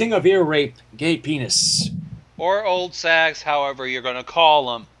and the king of ear rape, Gay Penis. Or old sags, however you're gonna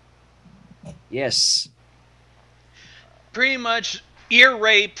call them. Yes. Pretty much ear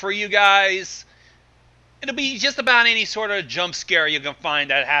rape for you guys. It'll be just about any sort of jump scare you can find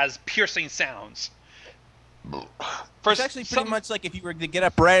that has piercing sounds. It's actually pretty much like if you were to get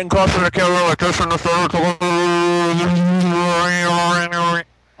up right and close to the camera like this in the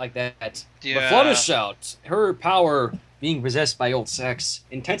like that. Yeah. But Fluttershout, her power being possessed by old sex,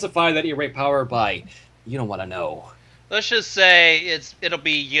 intensified that irate power by, you don't want to know. Let's just say it'll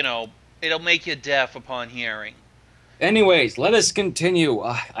be, you know, it'll make you deaf upon hearing. Anyways, let us continue.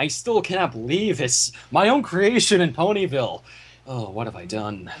 I still cannot believe this. My own creation in Ponyville. Oh, what have I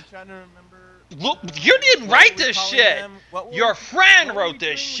done? I'm trying to remember. Look, you didn't write this shit. Your friend wrote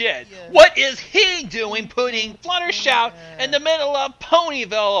this shit. What is he doing putting Fluttershout in the middle of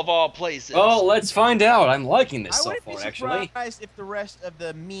Ponyville of all places? Well, let's find out. I'm liking this I so wouldn't far, be actually. surprised if the rest of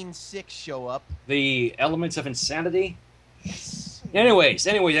the mean six show up. The elements of insanity? Anyways.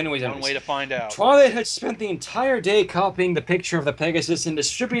 One way to find out. Twilight had spent the entire day copying the picture of the Pegasus and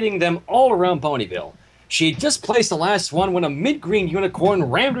distributing them all around Ponyville. She had just placed the last one when a mid-green unicorn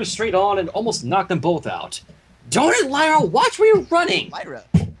rammed her straight on and almost knocked them both out. Darn it, Lyra! Watch where you're running! Lyra.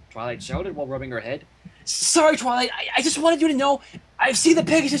 Twilight shouted while rubbing her head. Sorry, Twilight. I just wanted you to know I've seen the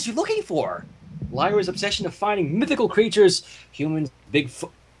Pegasus you're looking for. Lyra's obsession of finding mythical creatures, humans,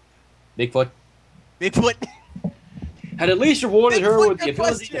 Bigfoot, had at least rewarded her with the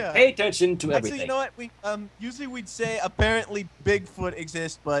ability to pay attention to everything. Actually, you know what? Usually we'd say apparently Bigfoot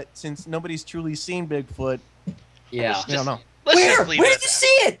exists, but since nobody's truly seen Bigfoot, Yeah. we don't know. Where Where did you see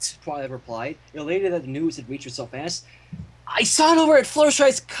it? Twilight replied, elated that the news had reached her so fast. I saw it over at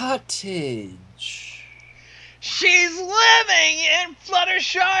Fluttershy's cottage. She's living in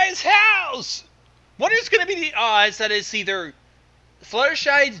Fluttershy's house! What is going to be the odds that it's either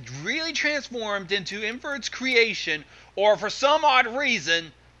Fluttershy's really transformed into Invert's creation, or for some odd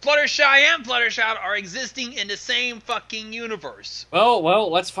reason, Fluttershy and Fluttershout are existing in the same fucking universe? Well,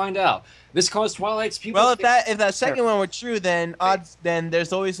 let's find out. This caused Twilight's people. Well, if that second one were true, then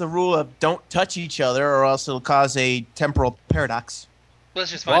there's always the rule of don't touch each other, or else it'll cause a temporal paradox.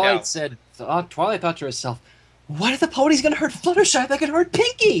 Let's just find out. Twilight thought to herself, what if the pony's gonna hurt Fluttershy that could hurt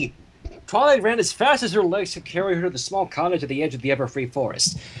Pinkie? Twilight ran as fast as her legs could carry her to the small cottage at the edge of the Everfree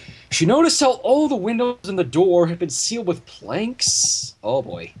Forest. She noticed how all the windows and the door had been sealed with planks. Oh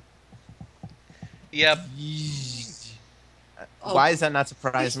boy. Yep. Why is that not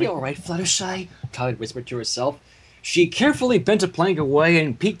surprising me? All right, Fluttershy, Twilight whispered to herself. She carefully bent a plank away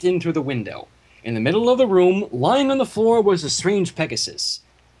and peeked in through the window. In the middle of the room, lying on the floor, was a strange Pegasus.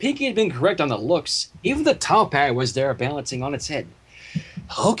 Pinkie had been correct on the looks. Even the top hat was there balancing on its head.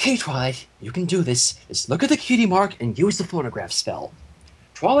 Okay, Twilight, you can do this. Just look at the cutie mark and use the photograph spell.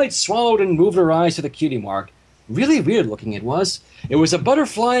 Twilight swallowed and moved her eyes to the cutie mark. Really weird looking it was. It was a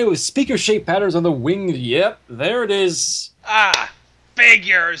butterfly with speaker-shaped patterns on the wing. Yep, there it is. Ah,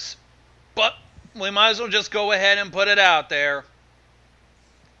 figures. But we might as well just go ahead and put it out there.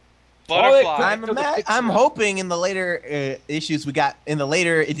 Butterfly. I'm hoping in the later issues in the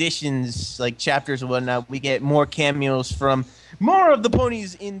later editions, like chapters and whatnot, we get more cameos from more of the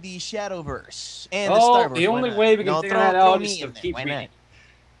ponies in the Shadowverse and the Starverse. The only way we can figure that out is to keep reading.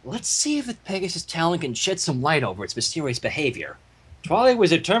 Let's see if the Pegasus talent can shed some light over its mysterious behavior. Twilight was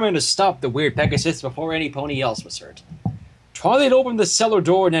determined to stop the weird Pegasus before any pony else was hurt. Twilight opened the cellar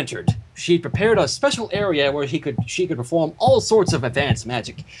door and entered. She had prepared a special area where she could perform all sorts of advanced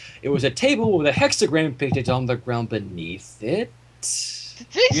magic. It was a table with a hexagram painted on the ground beneath it.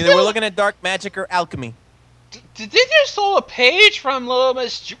 Either we're looking at dark magic or alchemy. Did they just stole a page from Little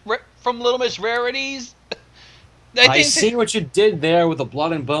Miss Rarities? I see what you did there with the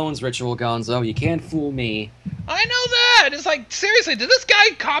blood and bones ritual, Gonzo. You can't fool me. I know that. It's like, seriously, did this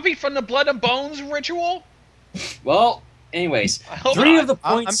guy copy from the blood and bones ritual? Well, anyways, three of the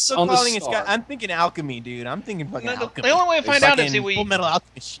points on the star. I'm thinking alchemy, dude. I'm thinking fucking alchemy. The only way to find out is if we Full Metal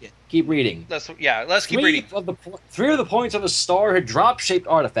Alchemist shit. Keep reading. Let's keep reading. Three of the points on the star had drop-shaped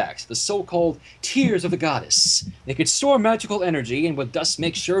artifacts, the so-called Tears of the Goddess. They could store magical energy and would thus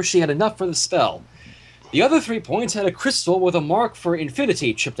make sure she had enough for the spell. The other 3 points had a crystal with a mark for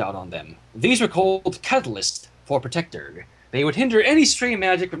infinity chipped out on them. These were called Catalyst for Protector. They would hinder any stray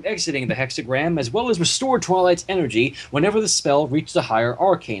magic from exiting the hexagram, as well as restore Twilight's energy whenever the spell reached a higher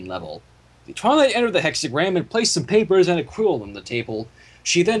arcane level. Twilight entered the hexagram and placed some papers and a quill on the table.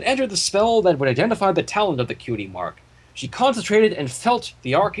 She then entered the spell that would identify the talent of the cutie mark. She concentrated and felt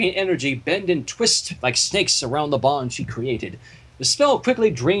the arcane energy bend and twist like snakes around the bond she created. The spell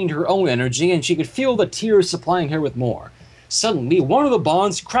quickly drained her own energy, and she could feel the tears supplying her with more. Suddenly, one of the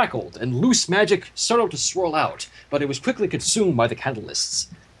bonds crackled, and loose magic started to swirl out, but it was quickly consumed by the catalysts.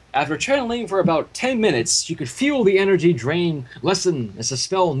 After channeling for about 10 minutes, she could feel the energy drain lessen as the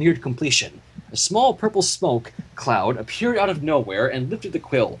spell neared completion. A small purple smoke cloud appeared out of nowhere and lifted the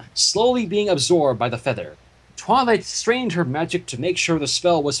quill, slowly being absorbed by the feather. Twilight strained her magic to make sure the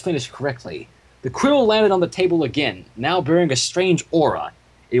spell was finished correctly. The quill landed on the table again, now bearing a strange aura.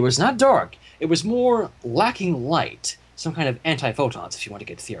 It was not dark. It was more lacking light. Some kind of anti-photons, if you want to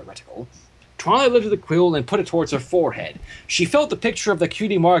get theoretical. Twilight lifted the quill and put it towards her forehead. She felt the picture of the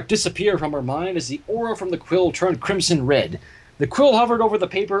cutie mark disappear from her mind as the aura from the quill turned crimson red. The quill hovered over the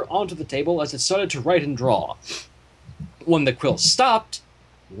paper onto the table as it started to write and draw. When the quill stopped...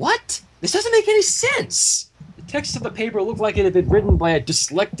 What? This doesn't make any sense! The text of the paper looked like it had been written by a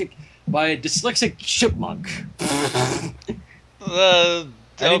dyslexic chipmunk.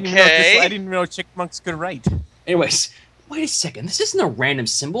 Okay. I didn't know chipmunks could write. Anyways, wait a second. This isn't a random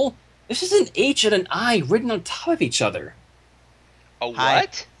symbol. This is an H and an I written on top of each other. A what? Hi.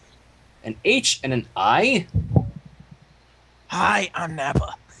 An H and an I? Hi, I'm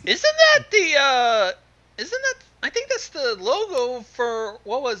Nappa. Isn't that I think that's the logo for,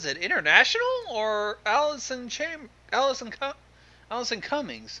 what was it, International or Allison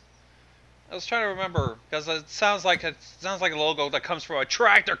Cummings? I was trying to remember because it sounds like a logo that comes from a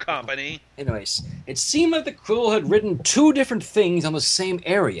tractor company. Anyways, it seemed like the quill had written two different things on the same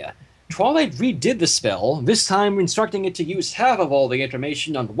area. Twilight redid the spell, this time instructing it to use half of all the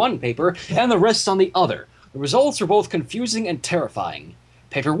information on one paper and the rest on the other. The results were both confusing and terrifying.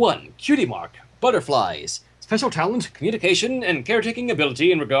 Paper 1, cutie mark, butterflies. Special talent, communication, and caretaking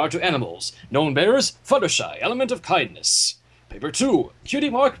ability in regard to animals. Known bearers, Fluttershy, element of kindness. Paper 2, cutie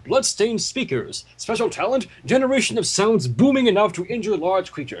mark, bloodstained speakers. Special talent, generation of sounds booming enough to injure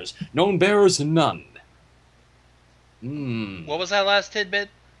large creatures. Known bearers, none. What was that last tidbit?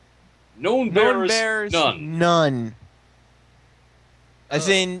 Known bearers, none. None. As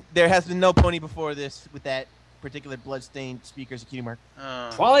in, there has been no pony before this with that particular bloodstained speakers of cutie mark.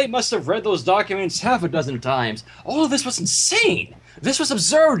 Twilight must have read those documents half a dozen times. All of this was insane. This was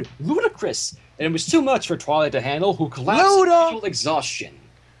absurd, ludicrous, and it was too much for Twilight to handle, who collapsed in visual exhaustion.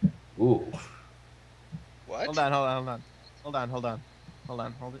 Ooh. What? Hold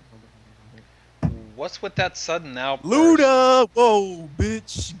it. What's with that sudden outburst? Luda! Whoa,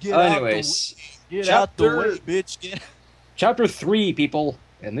 bitch! Get Anyways, out the way, bitch! Chapter 3, people,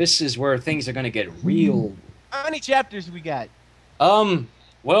 and this is where things are gonna get real. How many chapters we got?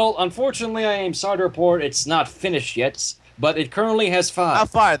 Well, unfortunately, I am sorry to report it's not finished yet, but it currently has 5. How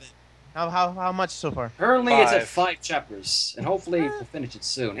far then? How much so far? Currently, it's at 5 chapters, and hopefully we'll finish it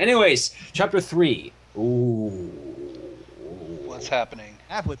soon. Anyways, chapter 3. Ooh. What's happening?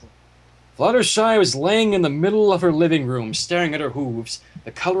 Halfway. Fluttershy was laying in the middle of her living room, staring at her hooves.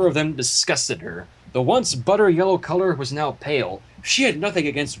 The color of them disgusted her. The once butter yellow color was now pale. She had nothing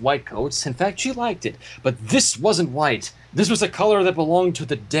against white coats. In fact, she liked it. But this wasn't white. This was a color that belonged to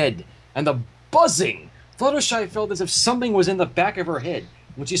the dead. And the buzzing! Fluttershy felt as if something was in the back of her head.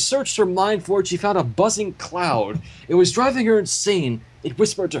 When she searched her mind for it, she found a buzzing cloud. It was driving her insane. It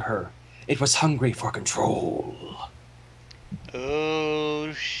whispered to her. It was hungry for control.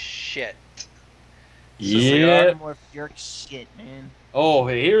 Oh, shit. Yeah. More jerk shit, man. Oh,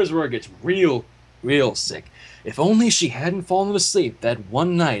 here's where it gets real sick. If only she hadn't fallen asleep that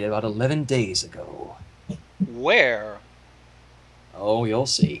one night about 11 days ago. Where? Oh, you'll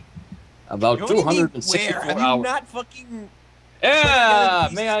see. About 264 Have hours. you not fucking... Yeah,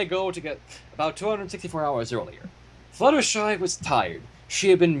 may I go to get about 264 hours earlier. Fluttershy was tired. She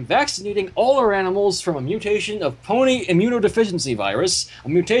had been vaccinating all her animals from a mutation of pony immunodeficiency virus, a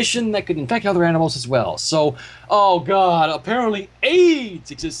mutation that could infect other animals as well. So, oh god, apparently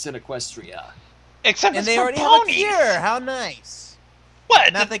AIDS exists in Equestria. Except And it's they for already have a ponies. cure. How nice.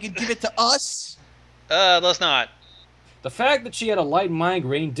 What? Now if they could give it to us. Let's not. The fact that she had a light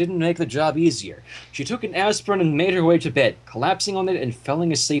migraine didn't make the job easier. She took an aspirin and made her way to bed, collapsing on it and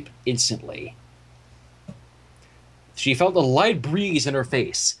falling asleep instantly. She felt a light breeze in her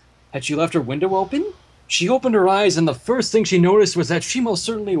face. Had she left her window open? She opened her eyes, and the first thing she noticed was that she most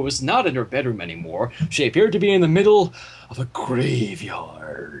certainly was not in her bedroom anymore. She appeared to be in the middle of a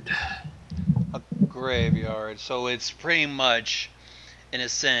graveyard. A graveyard. So it's pretty much, in a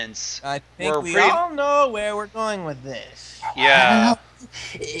sense, I think we're we pretty... all know where we're going with this. Yeah.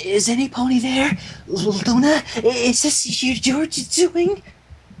 Is any pony there? Luna? Is this you're doing?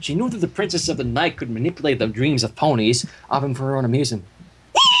 She knew that the Princess of the Night could manipulate the dreams of ponies, often for her own amusement.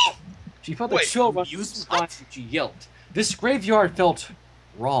 She felt a chill run through her spine and she yelped. This graveyard felt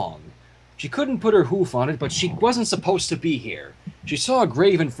wrong. She couldn't put her hoof on it, but she wasn't supposed to be here. She saw a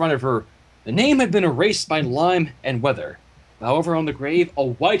grave in front of her. The name had been erased by lime and weather. However, on the grave, a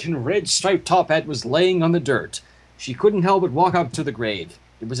white and red striped top hat was laying on the dirt. She couldn't help but walk up to the grave.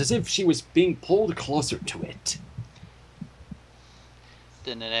 It was as if she was being pulled closer to it.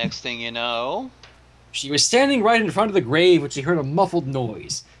 Then the next thing you know... She was standing right in front of the grave when she heard a muffled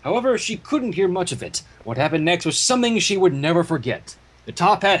noise. However, she couldn't hear much of it. What happened next was something she would never forget. The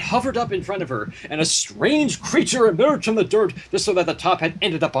top hat hovered up in front of her, and a strange creature emerged from the dirt just so that the top hat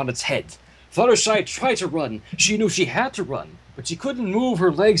ended up on its head. Fluttershy tried to run. She knew she had to run, but she couldn't move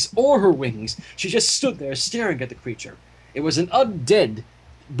her legs or her wings. She just stood there staring at the creature. It was an undead,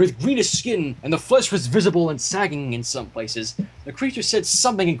 with greenish skin, and the flesh was visible and sagging in some places. The creature said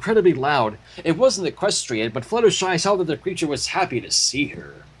something incredibly loud. It wasn't Equestria, but Fluttershy saw that the creature was happy to see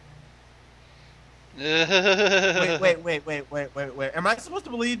her. Wait. Am I supposed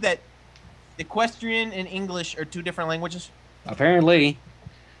to believe that Equestrian and English are two different languages? Apparently.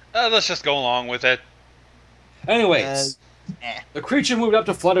 Let's just go along with it. Anyways, the creature moved up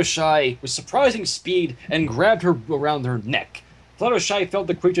to Fluttershy with surprising speed and grabbed her around her neck. Fluttershy felt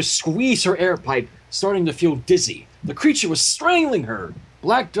the creature squeeze her air pipe, starting to feel dizzy. The creature was strangling her.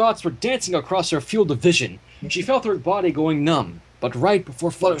 Black dots were dancing across her field of vision. She felt her body going numb, but right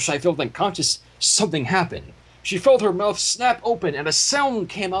before Fluttershy felt unconscious, something happened. She felt her mouth snap open and a sound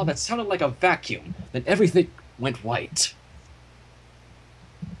came out that sounded like a vacuum. Then everything went white.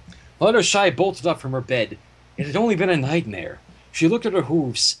 Fluttershy bolted up from her bed. It had only been a nightmare. She looked at her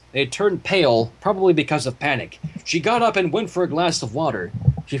hooves. They had turned pale, probably because of panic. She got up and went for a glass of water.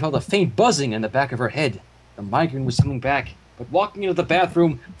 She felt a faint buzzing in the back of her head. The migraine was coming back. But walking into the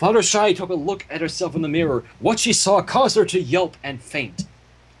bathroom, Fluttershy took a look at herself in the mirror. What she saw caused her to yelp and faint.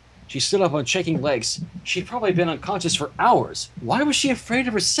 She stood up on shaking legs. She'd probably been unconscious for hours. Why was she afraid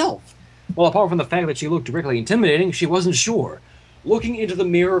of herself? Well, apart from the fact that she looked directly intimidating, she wasn't sure. Looking into the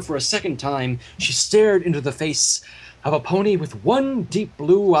mirror for a second time, she stared into the face of a pony with one deep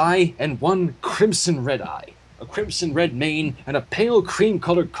blue eye and one crimson red eye, a crimson red mane, and a pale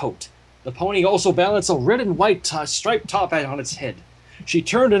cream-colored coat. The pony also balanced a red and white striped top hat on its head. She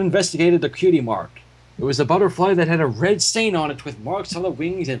turned and investigated the cutie mark. It was a butterfly that had a red stain on it with marks on the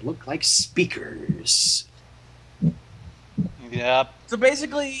wings and looked like speakers. Yep. So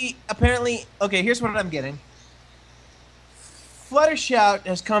basically, apparently, okay, here's what I'm getting. Fluttershout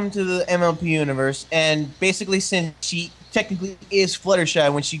has come to the MLP universe, and basically since she technically is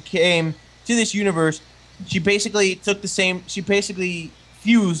Fluttershy, when she came to this universe, she basically took the same, she basically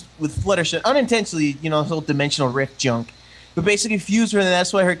fused with Fluttershy, unintentionally, you know, this whole dimensional rift junk, but basically fused her, and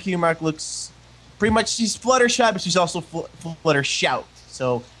that's why her cutie mark looks, pretty much, she's Fluttershy, but she's also Fluttershout,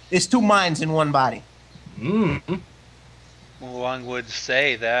 so it's two minds in one body. Mm-hmm. One would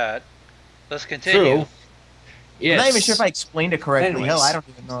say that. Let's continue. True. Yes. I'm not even sure if I explained it correctly. Anyways. Hell, I don't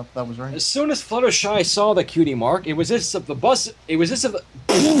even know if that was right. As soon as Fluttershy saw the cutie mark, it was as if the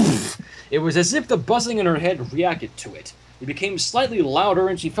buzzing in her head reacted to it. It became slightly louder,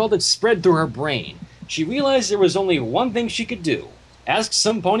 and she felt it spread through her brain. She realized there was only one thing she could do: ask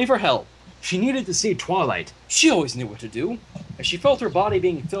some pony for help. She needed to see Twilight. She always knew what to do. As she felt her body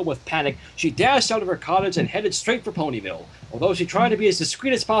being filled with panic, she dashed out of her cottage and headed straight for Ponyville. Although she tried to be as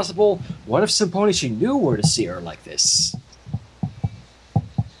discreet as possible, what if some pony she knew were to see her like this?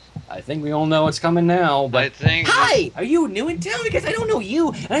 I think we all know what's coming now, but... I think... Hi! Are you new in town? Because I don't know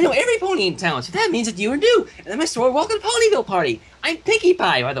you, and I know every pony in town, so that means that you are new. And I'm Mr. Welcome to Ponyville Party. I'm Pinkie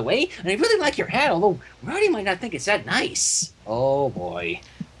Pie, by the way, and I really like your hat, although Marty might not think it's that nice. Oh boy.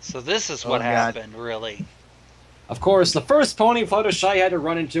 So this is what happened, really. Of course, the first pony Fluttershy had to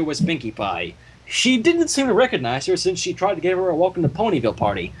run into was Pinkie Pie. She didn't seem to recognize her since she tried to give her a welcome to Ponyville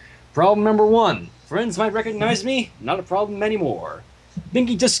party. Problem number one. Friends might recognize me, not a problem anymore.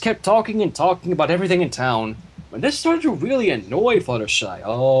 Pinkie just kept talking and talking about everything in town. When this started to really annoy Fluttershy.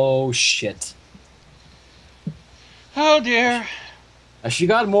 Oh shit. Oh dear. As she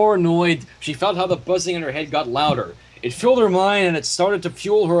got more annoyed, she felt how the buzzing in her head got louder. It filled her mind and it started to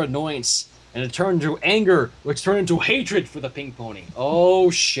fuel her annoyance. And it turned into anger, which turned into hatred for the pink pony.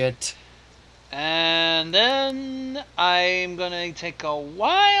 Oh shit. And then I'm gonna take a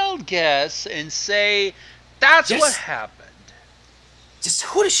wild guess and say that's what happened. Just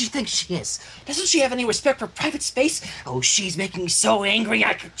who does she think she is? Doesn't she have any respect for private space? Oh, she's making me so angry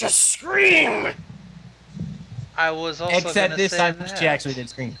I could just scream! I was also Except gonna this say time, that. she actually did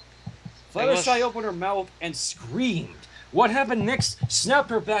scream. Fluttershy opened her mouth and screamed. What happened next snapped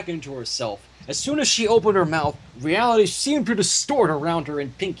her back into herself. As soon as she opened her mouth, reality seemed to distort around her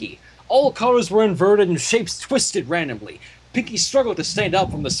and Pinkie. All colors were inverted and shapes twisted randomly. Pinkie struggled to stand up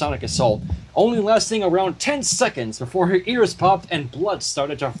from the sonic assault, only lasting around 10 seconds before her ears popped and blood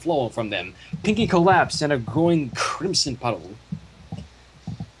started to flow from them. Pinkie collapsed in a growing crimson puddle.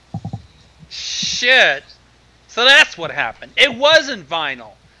 Shit. So that's what happened. It wasn't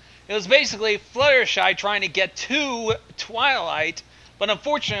vinyl. It was basically Fluttershy trying to get to Twilight, but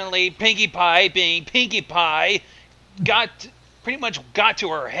unfortunately Pinkie Pie, being Pinkie Pie, got pretty much got to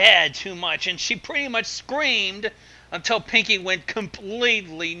her head too much, and she pretty much screamed until Pinkie went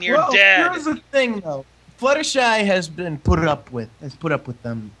completely near dead. Here's the thing, though. Fluttershy has put up with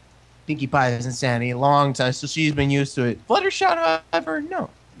them Pinkie Pie's insanity a long time, so she's been used to it. Fluttershout, however, no.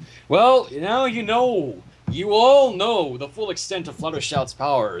 Well, now you know. You all know the full extent of Fluttershout's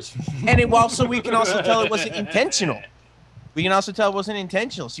powers. And we can also tell it wasn't intentional. We can also tell it wasn't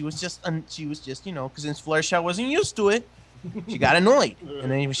intentional. She was just, because since Fluttershy wasn't used to it, she got annoyed. And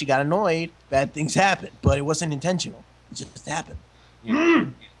then when she got annoyed, bad things happened. But it wasn't intentional. It just happened. Yeah.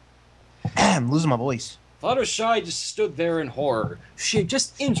 I'm losing my voice. Fluttershy just stood there in horror. She had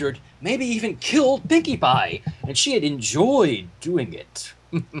just injured, maybe even killed Pinkie Pie, and she had enjoyed doing it.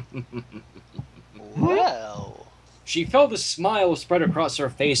 Well. She felt a smile spread across her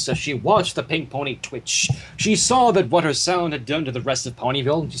face as she watched the pink pony twitch. She saw that what her sound had done to the rest of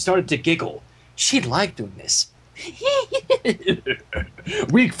Ponyville, and she started to giggle. She'd like doing this.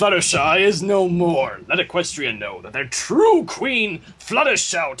 Weak Fluttershy is no more. Let Equestria know that their true queen,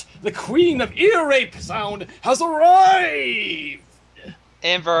 Fluttershout, the queen of ear rape sound, has arrived!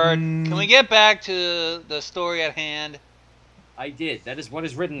 Invert, can we get back to the story at hand? I did. That is what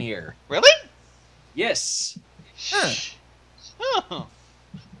is written here. Really? Yes. Oh.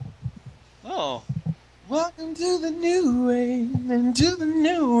 Oh. Welcome to the new way, and to the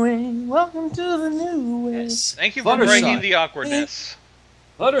new way. Welcome to the new way. Yes. Thank you for breaking the awkwardness.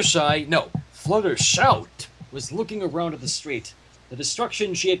 Fluttershout was looking around at the street. The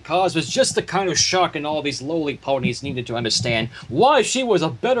destruction she had caused was just the kind of shock and all these lowly ponies needed to understand why she was a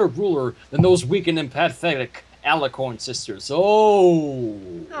better ruler than those weak and pathetic Alicorn sisters. Oh.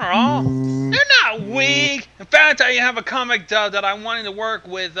 They're not weak. In fact, I have a comic dub that I'm wanting to work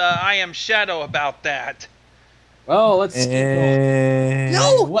with I Am Shadow about that. Well, let's keep going.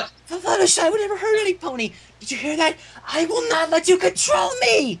 No! What? Fluttershy would never hurt any pony. Did you hear that? I will not let you control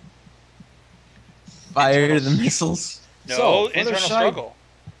me! Fire the missiles. No, So, internal Fluttershy- struggle.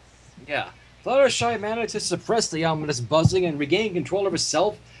 Yeah. Fluttershy managed to suppress the ominous buzzing and regain control of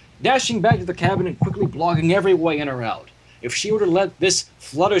herself, dashing back to the cabin and quickly blocking every way in or out. If she were to let this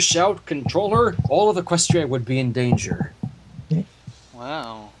Fluttershout control her, all of Equestria would be in danger.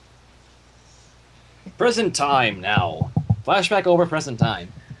 Wow. Present time now. Flashback over present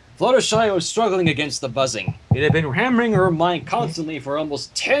time. Fluttershy was struggling against the buzzing. It had been hammering her mind constantly for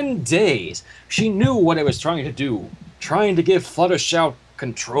almost 10 days. She knew what it was trying to do. Trying to give Fluttershout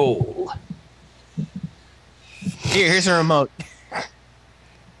control. Here's a remote.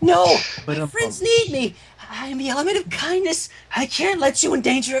 No! But My friends need me! I am the element of kindness! I can't let you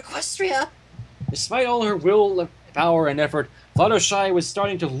endanger Equestria! Despite all her will, power, and effort, Fluttershy was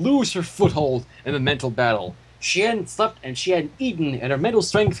starting to lose her foothold in the mental battle. She hadn't slept and she hadn't eaten, and her mental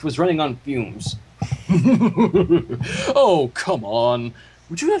strength was running on fumes. Oh, come on.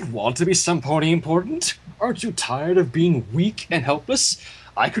 Would you not want to be some pony important? Aren't you tired of being weak and helpless?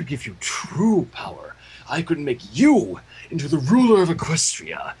 I could give you true power. I could make you into the ruler of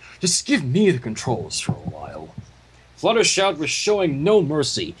Equestria. Just give me the controls for a while. Fluttershout was showing no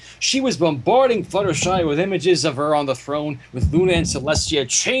mercy. She was bombarding Fluttershy with images of her on the throne, with Luna and Celestia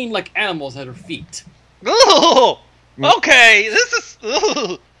chained like animals at her feet. Ooh! Okay, this is...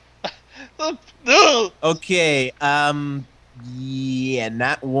 Ooh. Okay, yeah,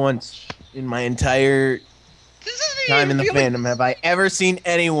 not once in my entire This isn't time in even the feeling... fandom have I ever seen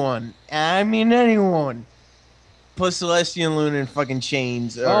anyone, put Celestia and Luna in fucking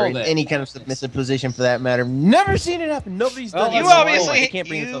chains or in then. any kind of submissive position for that matter. Never seen it happen. Nobody's done Well, it. You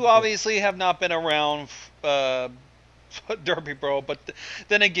That's obviously have not been around Derpy Bro, but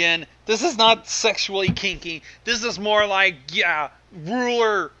then again, this is not sexually kinky. This is more like, yeah,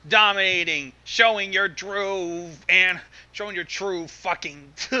 ruler dominating, showing your true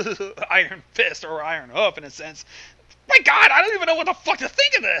fucking iron fist or iron hoof in a sense. My God, I don't even know what the fuck to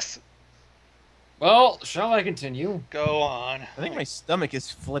think of this. Well, shall I continue? Go on. I think my stomach is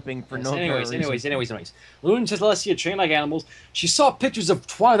flipping for no Anyways. reason. Luna and Celestia trained like animals. She saw pictures of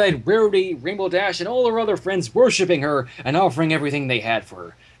Twilight, Rarity, Rainbow Dash, and all her other friends worshipping her and offering everything they had for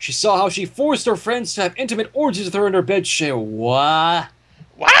her. She saw how she forced her friends to have intimate orgies with her in her bed. What?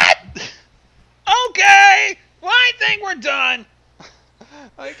 What? Okay. Well, I think we're done.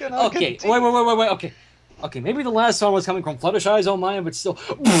 I cannot Okay, continue. wait. Okay, maybe the last song was coming from Fluttershy's own mind, but still.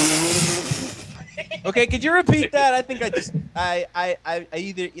 Okay, could you repeat that? I think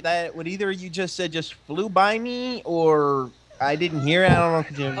what either you just said just flew by me, or I didn't hear it. I don't know.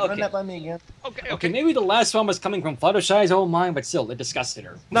 Could you run that by me again? Okay, maybe the last one was coming from Fluttershy's own mind, but still, it disgusted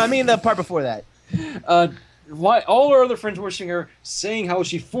her. No, I mean the part before that. Why all her other friends worshiping her, saying how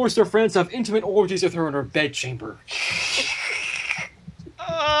she forced her friends to have intimate orgies with her in her bedchamber.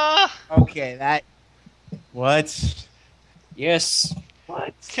 Okay, that. What? Yes.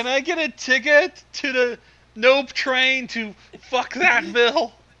 What? Can I get a ticket to the Nope train to fuck that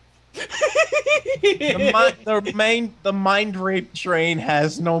bill? The mind rape train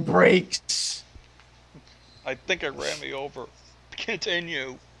has no brakes. I think it ran me over.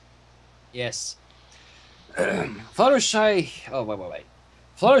 Continue. Yes. Fluttershy. Oh, wait.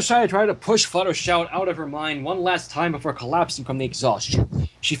 Fluttershy tried to push Fluttershout out of her mind one last time before collapsing from the exhaustion.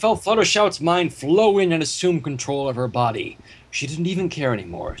 She felt Fluttershout's mind flow in and assume control of her body. She didn't even care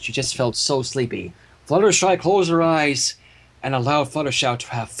anymore. She just felt so sleepy. Fluttershy closed her eyes and allowed Fluttershout to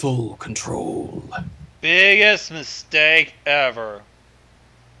have full control. Biggest mistake ever.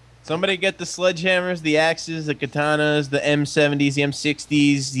 Somebody get the sledgehammers, the axes, the katanas, the M70s, the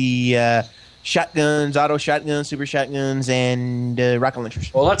M60s, the shotguns, auto shotguns, super shotguns, and rocket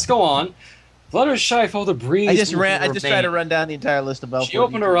launchers. Well, let's go on. Fluttershy felt the breeze. I just tried to run down the entire list of She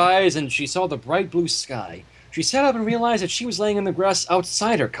opened her eyes and she saw the bright blue sky. She sat up and realized that she was laying in the grass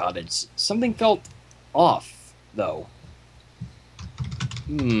outside her cottage. Something felt off, though.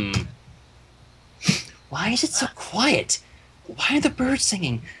 Why is it so quiet? Why are the birds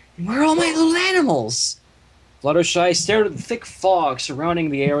singing? And where are all my little animals? Fluttershy stared at the thick fog surrounding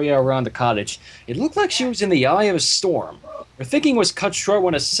the area around the cottage. It looked like she was in the eye of a storm. Her thinking was cut short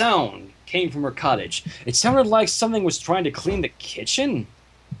when a sound came from her cottage. It sounded like something was trying to clean the kitchen.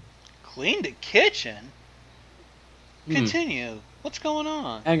 Clean the kitchen? Continue. What's going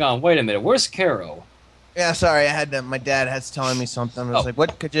on? Hang on, wait a minute. Where's Caro? Yeah, sorry, I had my dad was telling me something. I was like,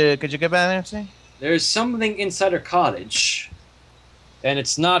 "What? Could you get back there and say?" There's something inside her cottage, and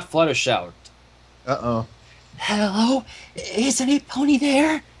it's not Fluttershout. Uh-oh. Hello? Is any pony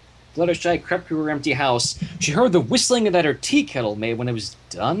there? Fluttershy crept to her empty house. She heard the whistling that her tea kettle made when it was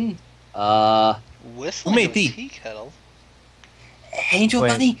done. Whistling made of a tea? tea kettle? Angel Wait.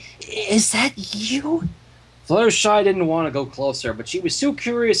 Bunny, is that you? Fluttershy didn't want to go closer, but she was too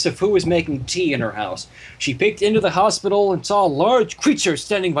curious of who was making tea in her house. She peeked into the hospital and saw a large creature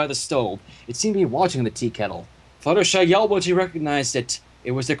standing by the stove. It seemed to be watching the tea kettle. Fluttershy yelled when she recognized it.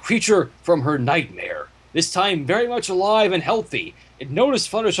 It was the creature from her nightmare. This time very much alive and healthy. It noticed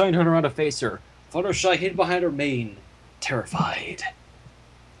Fluttershy and turned around to face her. Fluttershy hid behind her mane, terrified.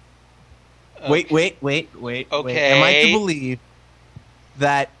 Wait. Okay. Am I to believe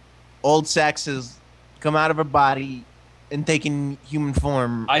that old Sax has come out of her body and taken human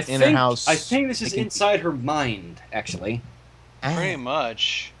form in her house? I think this is inside her mind, actually. Pretty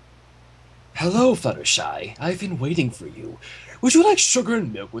much. Hello, Fluttershy. I've been waiting for you. Would you like sugar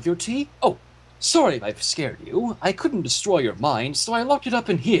and milk with your tea? Oh, sorry if I've scared you. I couldn't destroy your mind, so I locked it up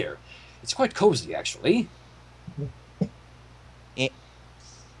in here. It's quite cozy, actually.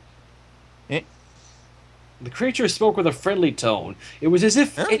 The creature spoke with a friendly tone. It was as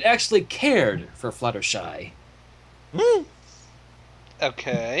if it actually cared for Fluttershy.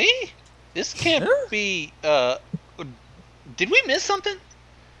 Okay. This can't be, did we miss something?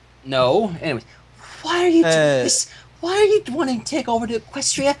 No. Anyways, Why are you doing this? Why are you wanting to take over to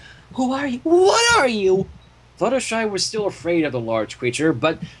Equestria? Who are you? What are you? Fluttershy was still afraid of the large creature,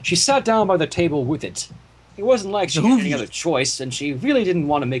 but she sat down by the table with it. It wasn't like she had any other choice, and she really didn't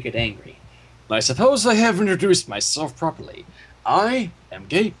want to make it angry. I suppose I have introduced myself properly. I am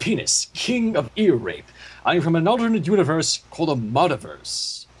Gay Penis, King of Ear Rape. I'm from an alternate universe called a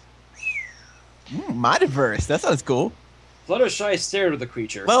Modiverse. Modiverse. That sounds cool. Fluttershy stared at the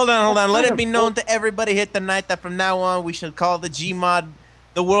creature. Well, hold on. Let it be known to everybody hit tonight that from now on we shall call the GMOD,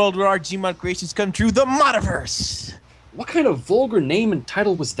 the world where our GMOD creations come true, the Modiverse. What kind of vulgar name and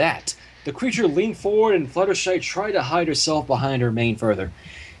title was that? The creature leaned forward and Fluttershy tried to hide herself behind her mane further.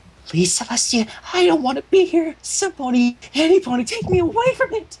 Please, Celestia, I don't want to be here. Some pony, any pony, take me away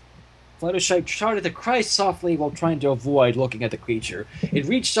from it. Fluttershy started to cry softly while trying to avoid looking at the creature. It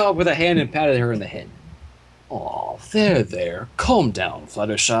reached out with a hand and patted her in the head. Aw, there. Calm down,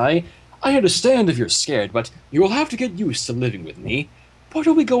 Fluttershy. I understand if you're scared, but you will have to get used to living with me. Why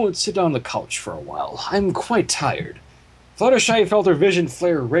don't we go and sit on the couch for a while? I'm quite tired. Fluttershy felt her vision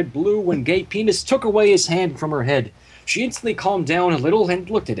flare red-blue when Gay Penis took away his hand from her head. She instantly calmed down a little and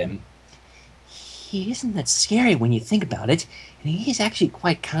looked at him. He isn't that scary when you think about it, and he is actually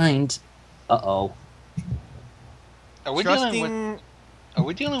quite kind. Uh-oh. Are we dealing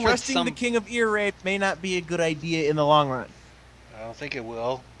with Trusting some... the king of ear rape may not be a good idea in the long run. I don't think it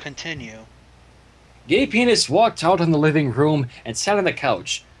will. Continue. Gay Penis walked out in the living room and sat on the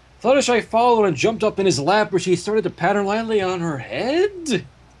couch. Fluttershy followed and jumped up in his lap where she started to pat her lightly on her head.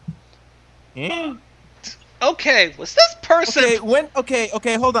 Yeah. Okay, was this person...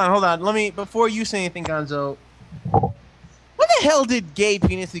 Okay, hold on. Let me, before you say anything, Gonzo. What the the hell did Gay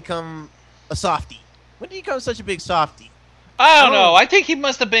Penis become a softie? When did he become such a big softie? I don't know. I think he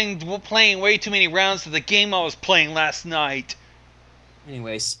must have been playing way too many rounds of the game I was playing last night.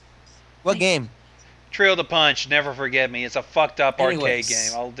 Anyways. What game? Trio the Punch, Never Forget Me. It's a fucked up arcade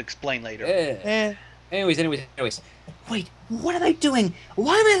game. I'll explain later. Anyways. Wait, what am I doing?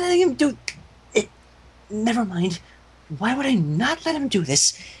 Why am I letting him do it? Never mind. Why would I not let him do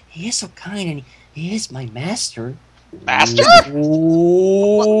this? He is so kind and he is my master. Master?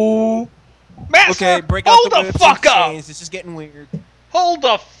 Ooh. Master! Okay, break out Hold the the whips fuck and up! chains. This is getting weird. Hold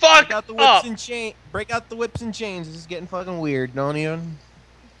the fuck Break out the up! whips and chain. Break out the whips and chains. This is getting fucking weird. Don't even.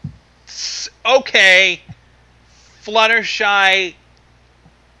 Okay. Fluttershy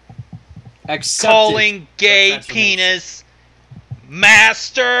Accepted. calling Gay Transformation. Penis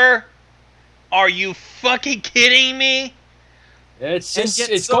Master? Are you fucking kidding me?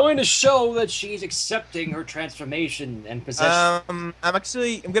 It's going to show that she's accepting her transformation and possession. I'm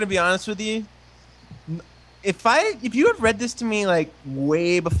gonna be honest with you. If you had read this to me like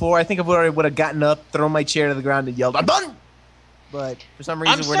way before, I think I would have gotten up, thrown my chair to the ground, and yelled, "I'm done!" But for some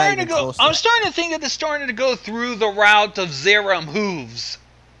reason, we're not even close to I'm that. starting to think that it's starting to go through the route of Zerum Hooves.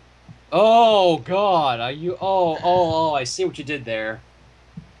 Oh God, are you? Oh! I see what you did there.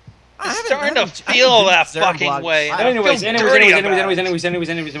 I'm starting to feel that fucking way. Anyways, let's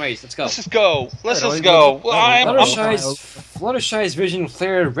go. just go. Let's just go. Fluttershy's vision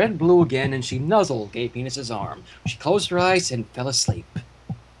flared red-blue again, and she nuzzled Gay Penis's arm. She closed her eyes and fell asleep.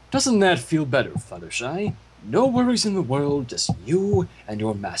 Doesn't that feel better, Fluttershy? No worries in the world, just you and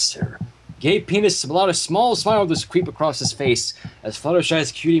your master. Gay Penis allowed a small smile to creep across his face as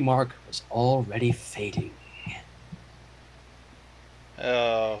Fluttershy's cutie mark was already fading.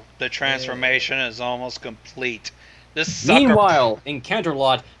 The transformation is almost complete. This sucker. Meanwhile, in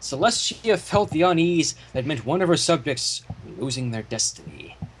Canterlot, Celestia felt the unease that meant one of her subjects losing their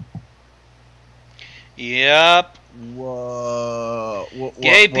destiny. Yep. Whoa.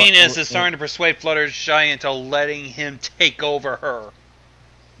 Gay Penis is starting to persuade Fluttershy into letting him take over her.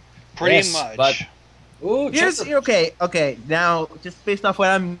 Pretty much. But, okay. Now, just based off what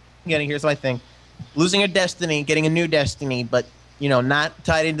I'm getting, here's my thing: losing a destiny, getting a new destiny, but not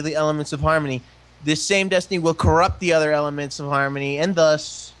tied into the elements of harmony. This same destiny will corrupt the other elements of harmony, and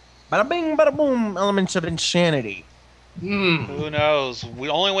thus, bada bing, bada boom, elements of insanity. Who knows? The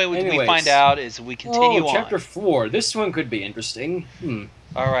only way we Anyways. find out is we continue on. Chapter 4. This one could be interesting.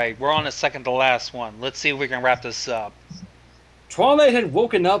 Alright, we're on the second to last one. Let's see if we can wrap this up. Twilight had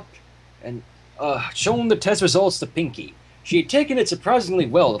woken up and shown the test results to Pinkie. She had taken it surprisingly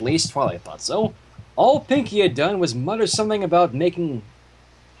well, at least Twilight thought so. All Pinkie had done was mutter something about making...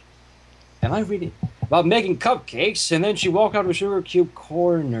 Am I reading? About making cupcakes, and then she walked out of a sugar cube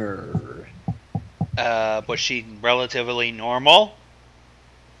corner. Was she relatively normal?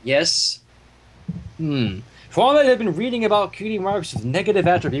 Yes. Twilight had been reading about cutie marks with negative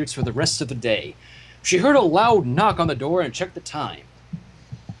attributes for the rest of the day. She heard a loud knock on the door and checked the time.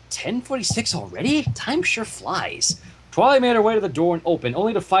 10:46 already? Time sure flies. Twilight made her way to the door and opened,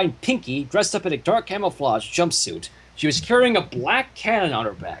 only to find Pinkie dressed up in a dark camouflage jumpsuit. She was carrying a black cannon on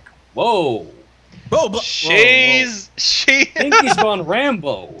her back. Whoa. Pinkie's gone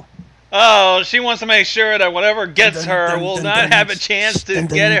Rambo. Oh, she wants to make sure that whatever gets her will not have a chance to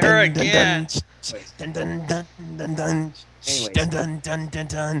get her again.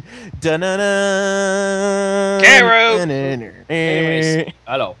 Anyways,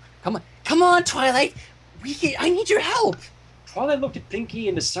 hello. Come on, Twilight. I need your help. Twilight looked at Pinkie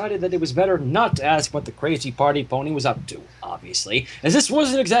and decided that it was better not to ask what the crazy party pony was up to, obviously, as this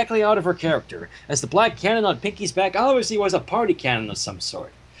wasn't exactly out of her character, as the black cannon on Pinkie's back obviously was a party cannon of some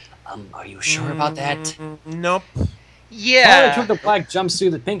sort. Are you sure about that? Nope. Yeah. Twilight took the black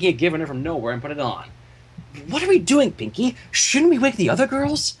jumpsuit that Pinkie had given her from nowhere and put it on. What are we doing, Pinkie? Shouldn't we wake the other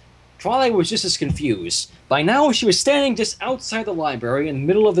girls? Twilight was just as confused. By now, she was standing just outside the library in the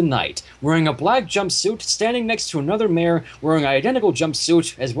middle of the night, wearing a black jumpsuit, standing next to another mare wearing an identical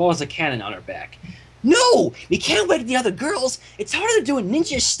jumpsuit, as well as a cannon on her back. No! We can't wake the other girls! It's harder to do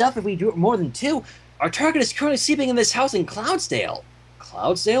ninja stuff if we do it more than two. Our target is currently sleeping in this house in Cloudsdale.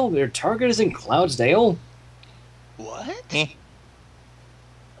 Cloudsdale? Their target is in Cloudsdale? What?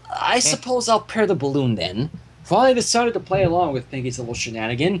 I suppose I'll pair the balloon then. Twilight decided to play along with Pinkie's little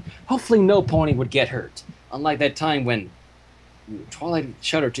shenanigan. Hopefully no pony would get hurt. Unlike that time when... Twilight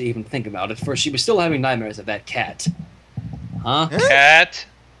shuddered to even think about it, for she was still having nightmares of that cat. Huh? Cat?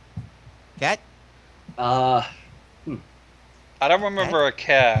 Cat? I don't remember a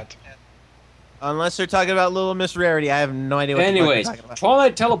cat. Unless they're talking about Little Miss Rarity, I have no idea what Anyways, they're talking about.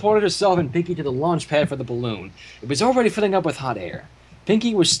 Twilight teleported herself and Pinkie to the launch pad for the balloon. It was already filling up with hot air.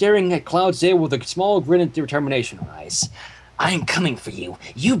 Pinkie was staring at Cloudsdale with a small grin of determination in her eyes. I'm coming for you.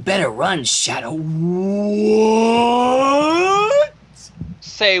 You better run, Shadow. What?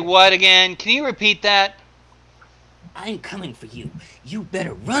 Say what again? Can you repeat that? I'm coming for you. You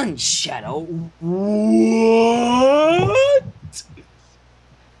better run, Shadow. What?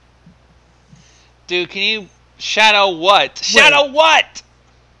 Dude, can you... Shadow what? Shadow what?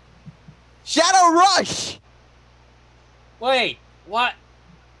 Shadow Rush! Wait, what?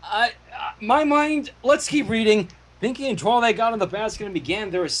 My mind, let's keep reading. Pinkie and Twilight got in the basket and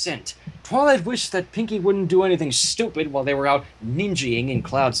began their ascent. Twilight wished that Pinkie wouldn't do anything stupid while they were out ninjaing in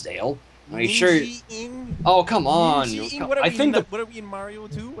Cloudsdale. Are you sure? Oh, come on. What are I we think in, what are we in Mario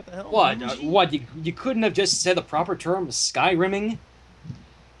 2? What the hell? What? What? You couldn't have just said the proper term, Skyrimming?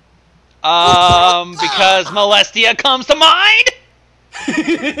 Because Molestia comes to mind?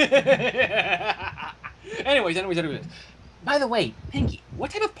 Anyways. By the way, Pinkie,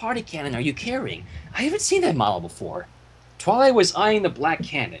 what type of party cannon are you carrying? I haven't seen that model before. Twilight was eyeing the black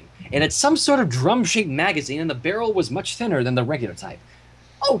cannon. It had some sort of drum-shaped magazine, and the barrel was much thinner than the regular type.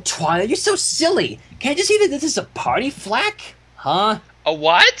 Oh, Twilight, you're so silly. Can't you see that this is a party flak? Huh? A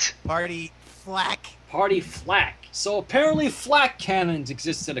what? Party flak. Party flak. So apparently flak cannons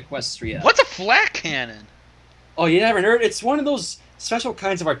exist in Equestria. What's a flak cannon? Oh, you never heard? It's one of those special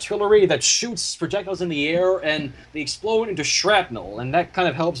kinds of artillery that shoots projectiles in the air and they explode into shrapnel, and that kind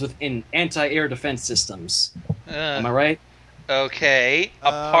of helps with anti-air defense systems. Am I right? Okay,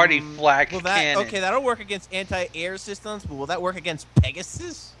 a party flak cannon. Okay, that'll work against anti-air systems, but will that work against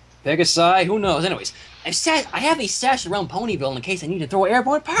Pegasus? Pegasi? Who knows? Anyways, I have these stashed around Ponyville in case I need to throw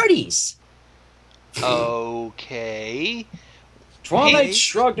airborne parties. Okay. Twilight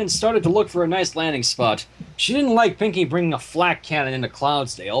shrugged and started to look for a nice landing spot. She didn't like Pinkie bringing a flak cannon into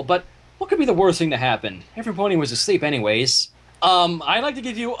Cloudsdale, but what could be the worst thing to happen? Every pony was asleep anyways. I'd like to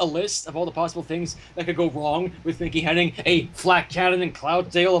give you a list of all the possible things that could go wrong with Pinkie having a flak cannon in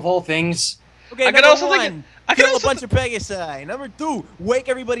Cloudsdale of all things. Okay, I could also think kill a bunch of Pegasi. Number 2, wake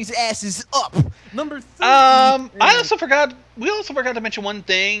everybody's asses up. Number 3, we also forgot to mention one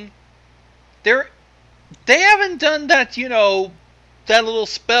thing. They haven't done that, that little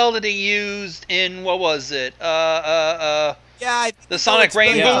spell that he used in, what was it? yeah, the Sonic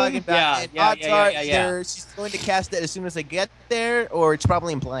Rainbow? Yeah. She's going to cast it as soon as they get there, or it's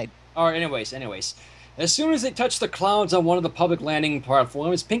probably implied. Alright, anyways. As soon as they touched the clouds on one of the public landing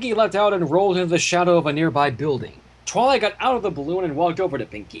platforms, Pinkie leapt out and rolled into the shadow of a nearby building. Twilight got out of the balloon and walked over to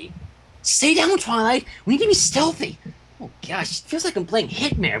Pinkie. Stay down, Twilight. We need to be stealthy. Oh, gosh, it feels like I'm playing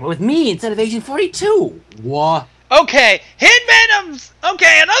Hitman, but with me instead of Agent 42. What? Okay, Hitman.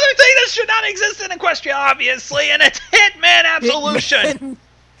 Okay, another thing that should not exist in Equestria, obviously, and it's Hitman Absolution.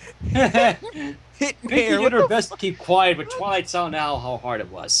 Pinkie did her best to keep quiet, but Twilight saw now how hard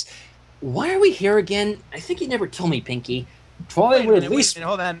it was. Why are we here again? I think you never told me, Pinkie. Twilight would at least...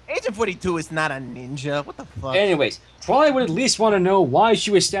 hold on. Agent 42 is not a ninja. What the fuck? Anyways, Twilight would at least want to know why she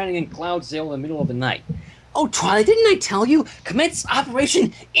was standing in Cloudsdale in the middle of the night. Oh, Twilight, didn't I tell you? Commence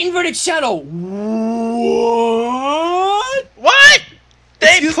Operation Inverted Shadow. What? What?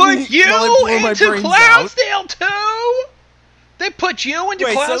 They put you into Cloudsdale too? They put you into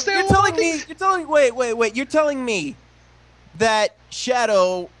Cloudsdale? So you're telling me that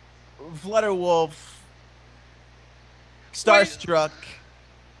Shadow, Flutterwolf, Starstruck,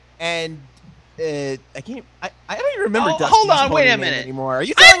 and I don't even remember Dusty's hold on, wait a name anymore. Anymore. Are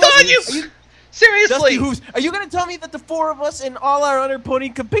you I thought seriously? Are you gonna tell me that the 4 of us and all our other pony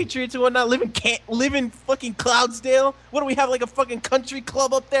compatriots and whatnot live in fucking Cloudsdale? What do we have, like a fucking country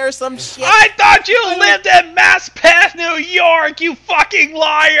club up there or some shit? I thought you lived in Maspeth, New York, you fucking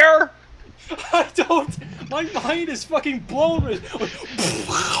liar! I don't. My mind is fucking blown. What the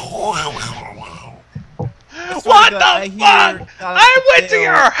fuck? I went to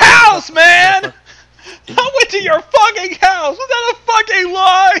your house, man! I went to your fucking house! Was that a fucking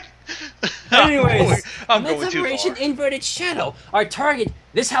lie? Anyways, I'm going too Operation far. Inverted Shadow. Our target,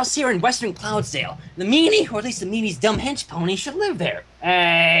 this house here in Western Cloudsdale. The meanie, or at least the meanie's dumb hench pony, should live there.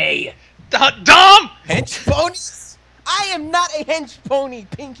 Hey! Dumb! Hench ponies? I am not a hench pony,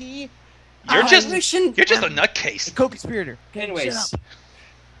 Pinkie. You're just a nutcase. Co-conspirator. Anyways,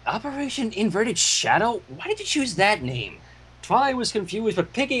 Operation Inverted Shadow? Why did you choose that name? Twilight was confused,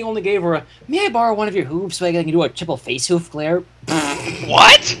 but Pinkie only gave her a, "May I borrow one of your hooves so I can do a triple face hoof glare?"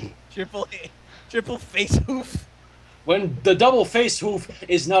 What? Triple face hoof? When the double face hoof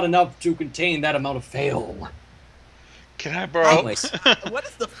is not enough to contain that amount of fail. Can I borrow? Anyways, What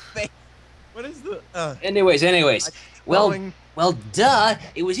is the face? What is the? Anyways. Well, Going- duh.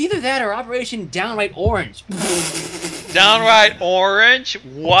 It was either that or Operation Downright Orange. Downright orange?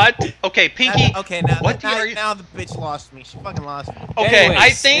 What? Okay, Pinkie. Okay, now what are you? now the bitch lost me. She fucking lost me. Okay, Anyways, I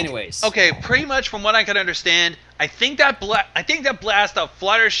think. anyways. Okay, pretty much from what I can understand, I think that blast of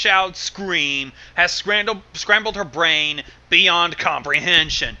Fluttershout scream has scrambled her brain beyond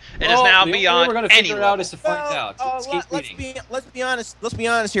comprehension. It is Well, now the only way beyond we're gonna any figure it out level. is to find out. Let's keep reading. Let's be honest. Let's be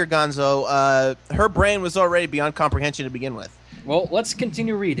honest here, Gonzo. Her brain was already beyond comprehension to begin with. Well, let's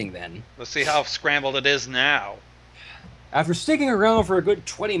continue reading then. Let's see how scrambled it is now. After sticking around for a good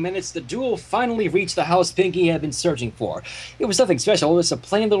 20 minutes, the duo finally reached the house Pinkie had been searching for. It was nothing special, just a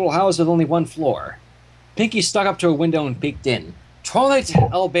plain little house with only one floor. Pinkie stuck up to a window and peeked in. Twilight,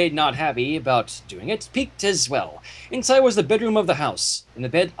 albeit not happy about doing it, peeked as well. Inside was the bedroom of the house. In the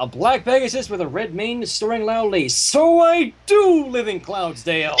bed, a black Pegasus with a red mane snoring loudly. So I do live in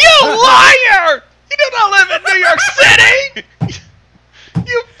Cloudsdale! You liar! You do not live in New York City!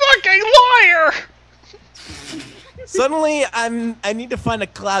 You fucking liar! Suddenly, I need to find a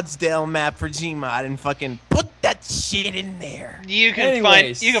Cloudsdale map for GMOD and fucking put that shit in there. You can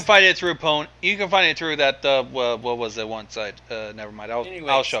Anyways. find it through You can find it through that what was the one site? Never mind.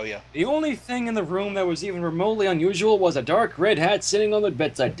 I'll show you. The only thing in the room that was even remotely unusual was a dark red hat sitting on the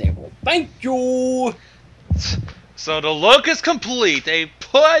bedside table. Thank you! So the look is complete. They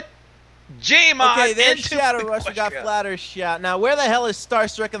put GMOD Okay, there's into Shadow Rush. We got Equestria. Fluttershout. Now, where the hell is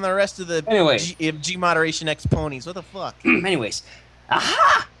Starstruck and the rest of the Anyway. G Moderation X ponies? What the fuck? Anyways,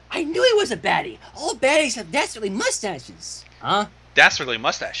 aha! I knew he was a baddie. All baddies have dastardly mustaches. Huh? Dastardly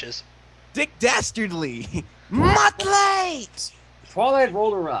mustaches. Dick Dastardly. Motley. Twilight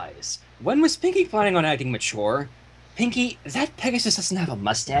rolled her eyes. When was Pinkie planning on acting mature? Pinkie, that Pegasus doesn't have a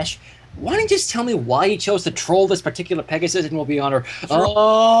mustache. Why don't you just tell me why he chose to troll this particular Pegasus and we'll be on her.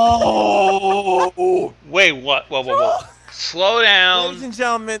 Oh! Wait, what? Whoa. Slow down. Ladies and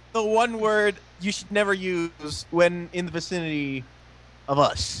gentlemen, the one word you should never use when in the vicinity of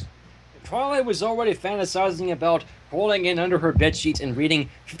us. Twilight was already fantasizing about crawling in under her bedsheets and reading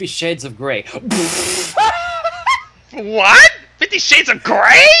 50 Shades of Grey. What? 50 Shades of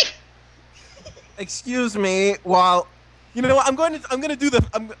Grey? Excuse me, while you know what, I'm gonna do the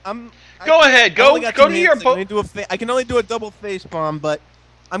Go ahead. Go to your book. I can only do a double face palm, but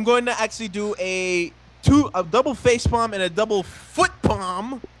I'm going to actually do a double face palm and a double foot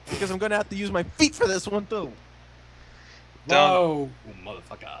palm because I'm going to have to use my feet for this one too. Whoa,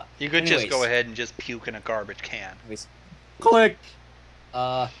 motherfucker. You could just Anyways. go ahead and just puke in a garbage can. Click.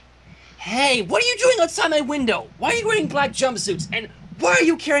 Hey, what are you doing outside my window? Why are you wearing black jumpsuits? And why are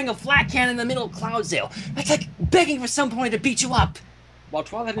you carrying a flat can in the middle of Cloudsdale? That's like begging for some pony to beat you up. While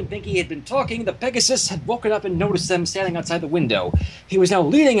Twilight and Pinkie had been talking, the Pegasus had woken up and noticed them standing outside the window. He was now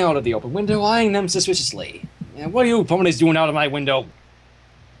leaning out of the open window, eyeing them suspiciously. What are you ponies doing out of my window?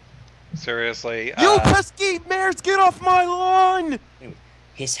 Seriously. You pesky mares, get off my lawn!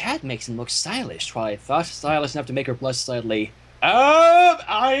 His hat makes him look stylish, Twilight thought, stylish enough to make her blush slightly.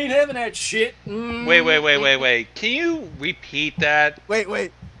 I ain't having that shit. Wait. Can you repeat that?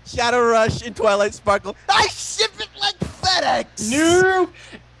 Wait. Shadow Rush and Twilight Sparkle. I ship it like FedEx! No!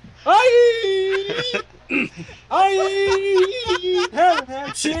 I ain't having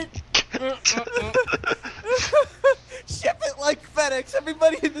that shit. Ship it like FedEx.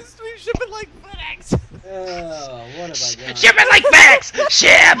 Everybody in the stream, ship it like FedEx. Oh, what have I done? Ship it like FedEx!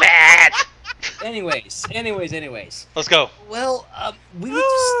 Ship it! Anyways. Let's go. Well, we were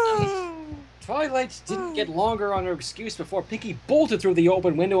just... Twilight didn't get longer on her excuse before Pinkie bolted through the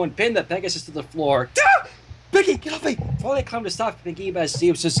open window and pinned the Pegasus to the floor. Ah! Pinkie, get off me! Twilight climbed to stop Pinkie as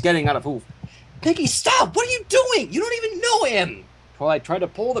she was just getting out of hoof. Pinkie, stop! What are you doing? You don't even know him! Twilight tried to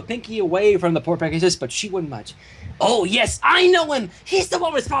pull the Pinkie away from the poor Pegasus, but she wouldn't budge. Oh, yes, I know him! He's the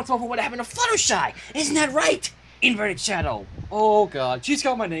one responsible for what happened to Fluttershy! Isn't that right? Inverted Shadow. Oh god, she's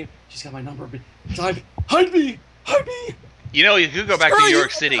got my name, she's got my number. Hide me! You know, you could go back to New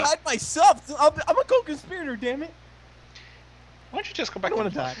York City. I'm hide myself. I'm a co-conspirator, damn it. Why don't you just go back I don't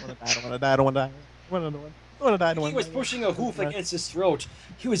to want to die. I don't want to die. He was pushing a hoof against his throat.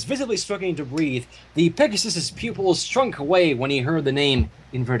 He was visibly struggling to breathe. The Pegasus's pupils shrunk away when he heard the name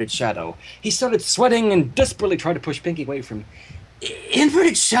Inverted Shadow. He started sweating and desperately tried to push Pinkie away from him.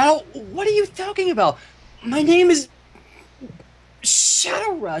 Inverted Shadow? What are you talking about? My name is...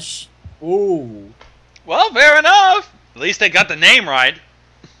 Shadow Rush. Oh. Well, fair enough. At least they got the name right.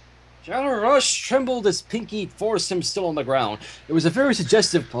 Shadow Rush trembled as Pinkie forced him still on the ground. It was a very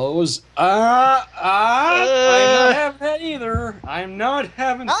suggestive pose. I'm not having that either. I'm not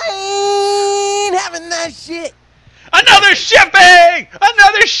having... I ain't having that shit. Another shipping!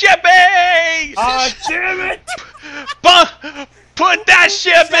 Another shipping! Ah, damn it! Put that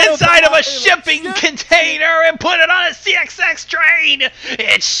ship inside of a shipping container and put it on a CXX train!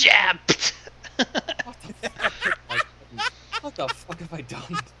 It's shipped! What the fuck have I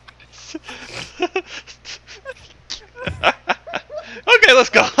done? Okay, let's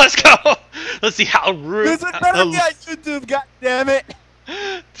go. Let's go. Let's see how rude. This is better be on YouTube, goddammit!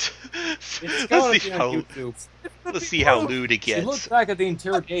 It's gotta be on YouTube. Let's see how lewd it She gets. looked back at the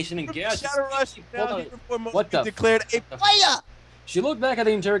interrogation and gasped. Shadow Rush Hold now on. here before most What the declared a player! She looked back at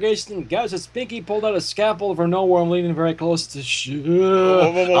the interrogation and gasped as Pinkie pulled out a scalpel from nowhere and leaning very close to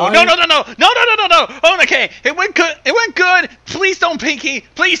Whoa, whoa, whoa. No. Oh, okay. It went good. It went good. Please don't, Pinkie.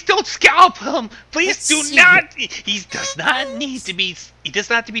 Please don't scalp him. Please do not. He does not need to be. He does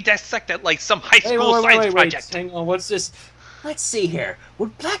not have to be dissected like some high school science project. Hang on, what's this? Let's see here.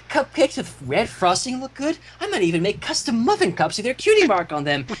 Would black cupcakes with red frosting look good? I might even make custom muffin cups with their cutie mark on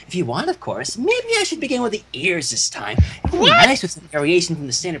them. If you want, of course. Maybe I should begin with the ears this time. It would be nice with some variation from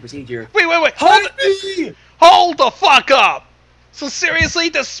the standard procedure. Wait. Hold the fuck up. So seriously,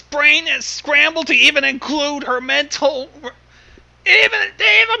 the brain is scrambled to even include her mental. They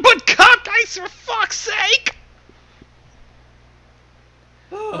even put cupcakes for fuck's sake.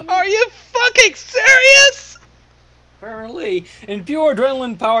 Are you fucking serious? Apparently, in pure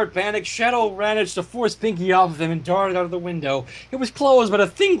adrenaline-powered panic, Shadow managed to force Pinkie off of him and darted out of the window. It was closed, but a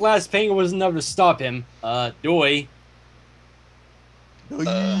thin glass pane was enough to stop him. Doy.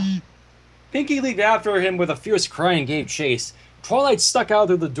 Pinkie leaped after him with a fierce cry and gave chase. Twilight stuck out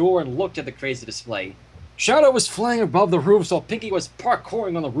through the door and looked at the crazy display. Shadow was flying above the roof, so Pinkie was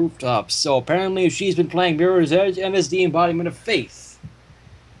parkouring on the rooftop. So apparently she's been playing Mirror's Edge and is the embodiment of faith.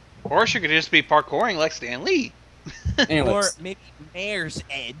 Or she could just be parkouring like Stan Lee. Anyways. Or maybe Mayor's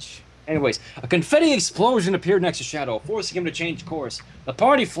Edge. Anyways, a confetti explosion appeared next to Shadow, forcing him to change course. The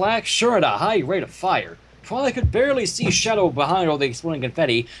party flagged, sure at a high rate of fire. Twilight could barely see Shadow behind all the exploding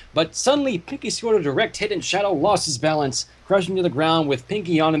confetti, but suddenly Pinkie scored a direct hit and Shadow lost his balance, crashing to the ground with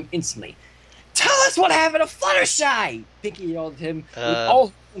Pinkie on him instantly. Tell us what happened to Fluttershy! Pinkie yelled at him with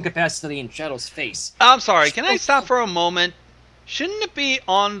all incapacity in Shadow's face. I'm sorry, can I stop for a moment? Shouldn't it be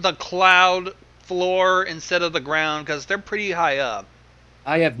on the cloud floor instead of the ground? Because they're pretty high up.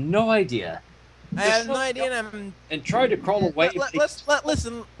 I have no idea. I have no idea, and tried to crawl away.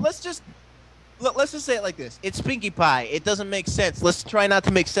 Listen, let's just say it like this. It's Pinkie Pie. It doesn't make sense. Let's try not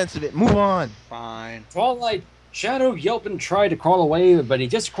to make sense of it. Move on. Fine. Twilight, Shadow yelped and tried to crawl away, but he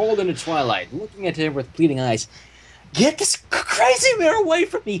just crawled into Twilight, looking at him with pleading eyes. Get this crazy mirror away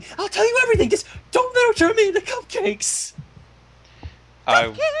from me! I'll tell you everything. Just don't let her turn me into cupcakes.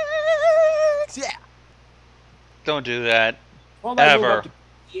 Cupcakes! Yeah. Don't do that. Twilight Ever. moved up to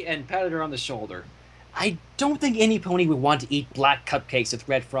Pinkie and patted her on the shoulder. I don't think any pony would want to eat black cupcakes with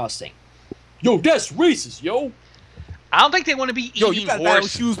red frosting. Yo, that's racist, yo! I don't think they want to be Yo, eating you got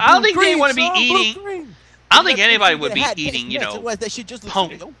horse. shoes, I don't blue think they cream, want to be son, blue eating. cream. I don't think You got anybody to would be hat, eating, face, you nuts, know, otherwise that shit just looks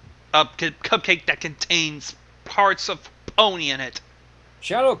pony, silly. a cupcake that contains parts of pony in it.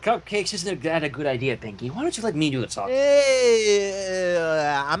 Shadow cupcakes isn't that a good idea, Pinkie. Why don't you let me do the talking?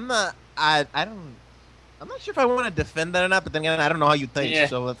 I'm not. I'm not sure if I want to defend that or not. But then again, I don't know how you think. Yeah.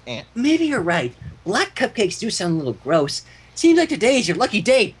 So Maybe you're right. Black cupcakes do sound a little gross. Seems like today's your lucky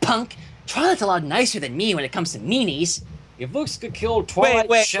day, punk. Twilight's a lot nicer than me when it comes to meanies. If looks could kill Twilight...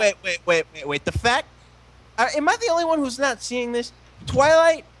 wait. The fact. Am I the only one who's not seeing this?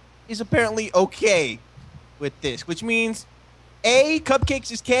 Twilight is apparently okay with this, which means A,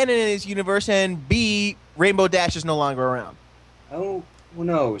 Cupcakes is canon in his universe, and B, Rainbow Dash is no longer around. Oh, who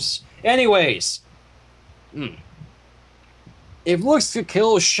knows? Anyways. If looks could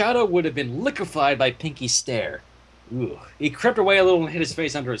kill, Shadow would have been liquefied by Pinkie's stare. Ooh. He crept away a little and hid his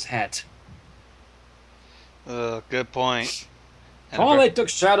face under his hat. Good point. Twilight took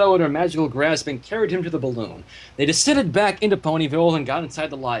Shadow in her magical grasp and carried him to the balloon. They descended back into Ponyville and got inside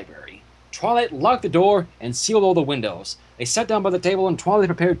the library. Twilight locked the door and sealed all the windows. They sat down by the table and Twilight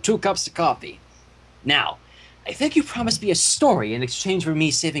prepared 2 cups of coffee. Now, I think you promised me a story in exchange for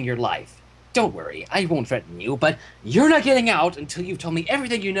me saving your life. Don't worry, I won't threaten you, but you're not getting out until you've told me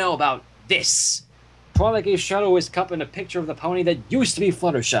everything you know about this. Twilight gave Shadow his cup and a picture of the pony that used to be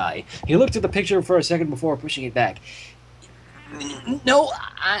Fluttershy. He looked at the picture for a second before pushing it back. No,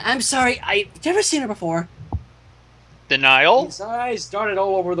 I'm sorry. I've never seen her before. Denial? His eyes darted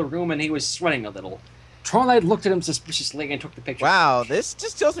all over the room and he was sweating a little. Twilight looked at him suspiciously and took the picture. Wow, this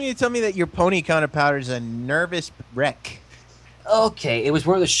just tells me that your pony counterpart is a nervous wreck. Okay, it was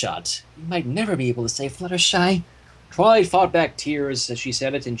worth a shot. You might never be able to say Fluttershy. Twilight fought back tears as she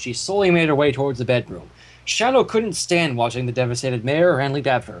said it, and she slowly made her way towards the bedroom. Shadow couldn't stand watching the devastated mayor and leaped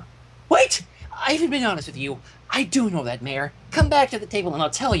after her. Wait! I haven't been honest with you. I do know that, Mayor. Come back to the table and I'll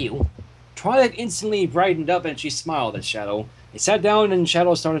tell you. Twilight instantly brightened up and she smiled at Shadow. They sat down and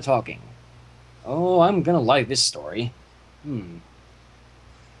Shadow started talking. Oh, I'm gonna like this story.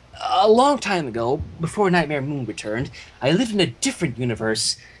 A long time ago, before Nightmare Moon returned, I lived in a different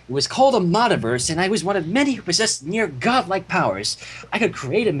universe. It was called a Modiverse, and I was one of many who possessed near godlike powers. I could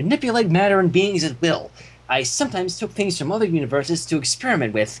create and manipulate matter and beings at will. I sometimes took things from other universes to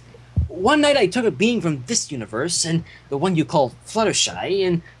experiment with. One night I took a being from this universe, and the one you call Fluttershy,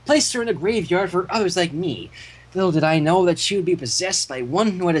 and placed her in a graveyard for others like me. Little did I know that she would be possessed by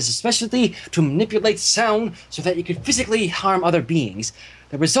one who had as a specialty to manipulate sound so that it could physically harm other beings.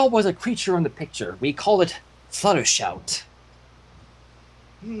 The result was a creature on the picture. We call it Fluttershout.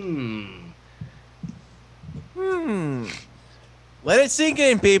 Let it sink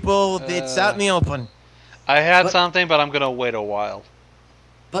in, people. It's out in the open. I had What? something, but I'm gonna wait a while.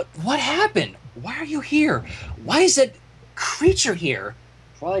 But what happened? Why are you here? Why is that creature here?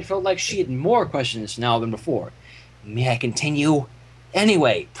 Twilight felt like she had more questions now than before. May I continue?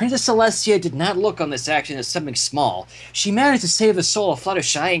 Anyway, Princess Celestia did not look on this action as something small. She managed to save the soul of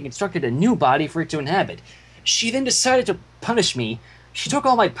Fluttershy and constructed a new body for it to inhabit. She then decided to punish me. She took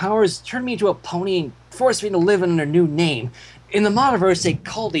all my powers, turned me into a pony, and forced me to live under a new name. In the Modiverse, they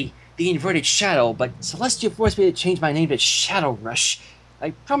called the Inverted Shadow, but Celestia forced me to change my name to Shadow Rush.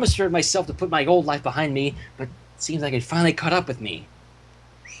 I promised her myself to put my old life behind me, but it seems like it finally caught up with me.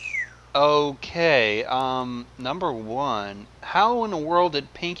 Okay, number one, how in the world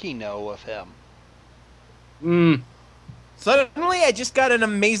did Pinkie know of him? Suddenly, I just got an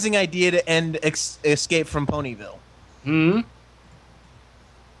amazing idea to end Escape from Ponyville. You're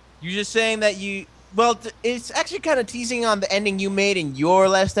just saying that you... Well, it's actually kind of teasing on the ending you made in your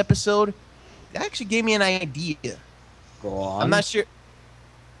last episode. It actually gave me an idea. Go on. I'm not sure...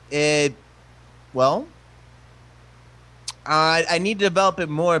 Well... I need to develop it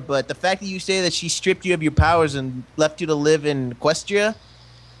more, but the fact that you say that she stripped you of your powers and left you to live in Equestria,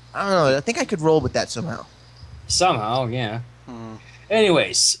 I don't know. I think I could roll with that somehow. Somehow, yeah.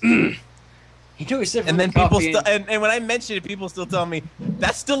 Anyways, he took a sip And from then the people coffee still, and when I mention it, people still tell me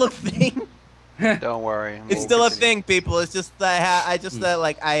that's still a thing. Don't worry. It's still a thing, people. It's just that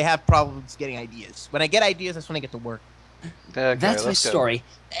I have problems getting ideas. When I get ideas, that's when I get to work. Okay, That's my let's go. story.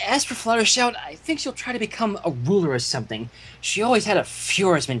 As for Fluttershout, I think she'll try to become a ruler or something. She always had a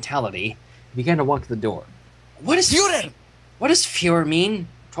Führer's mentality. He began to walk to the door. What does Führer mean?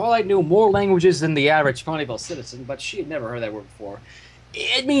 Twilight knew more languages than the average Ponyville citizen, but she had never heard that word before.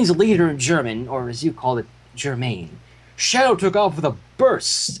 It means leader in German, or as you called it, Germain. Shadow took off with a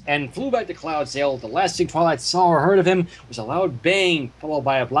burst and flew back to Cloudsdale. The last thing Twilight saw or heard of him was a loud bang, followed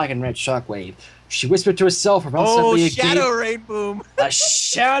by a black and red shockwave. She whispered to herself around Oh, suddenly Shadow Rain Boom! a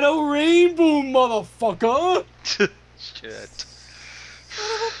shadow rainbow, motherfucker! Shit. Son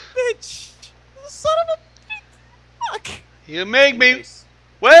of a bitch! Son of a bitch! Fuck! You make me...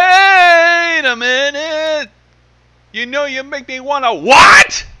 Wait a minute! You know you make me wanna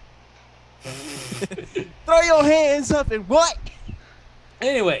what? Throw your hands up and what?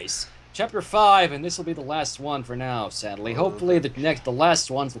 Anyways, chapter 5, and this will be the last one for now, sadly. Hopefully the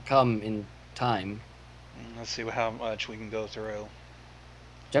last ones will come in time. Let's see how much we can go through.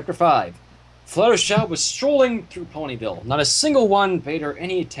 Chapter 5. Fluttershy was strolling through Ponyville. Not a single one paid her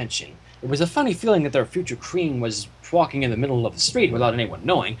any attention. It was a funny feeling that their future queen was walking in the middle of the street without anyone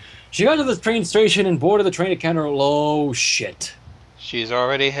knowing. She got to the train station and boarded the train to counter. Oh, shit. She's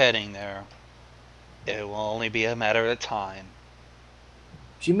already heading there. It will only be a matter of time.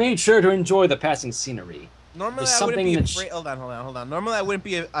 She made sure to enjoy the passing scenery. Normally There's I wouldn't something be that afraid. Hold on. Normally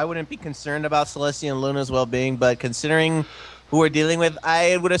I wouldn't be concerned about Celestia and Luna's well-being, but considering who we're dealing with,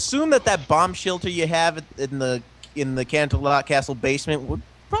 I would assume that bomb shelter you have in the Canterlot Castle basement would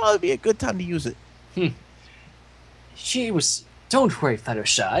probably be a good time to use it. She was... Don't worry,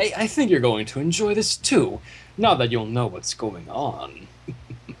 Fluttershy. I think you're going to enjoy this too, now that you'll know what's going on.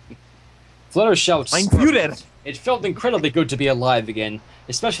 Fluttershout I'm smirked. muted. It felt incredibly good to be alive again,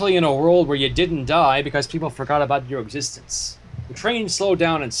 especially in a world where you didn't die because people forgot about your existence. The train slowed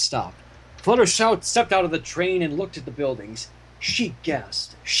down and stopped. Fluttershout stepped out of the train and looked at the buildings. She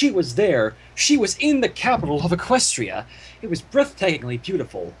gasped. She was there. She was in the capital of Equestria. It was breathtakingly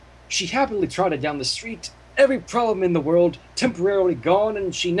beautiful. She happily trotted down the street, every problem in the world temporarily gone,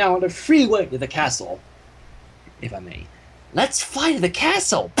 and she now had a free way to the castle. If I may. Let's fly to the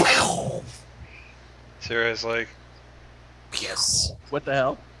castle! Seriously? Yes. What the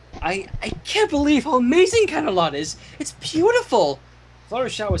hell? I can't believe how amazing Canterlot is. It's beautiful.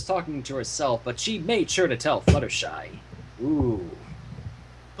 Fluttershy was talking to herself, but she made sure to tell Fluttershy. Ooh.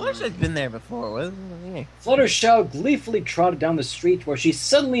 Fluttershy's been there before, wasn't he? Fluttershy gleefully trotted down the street where she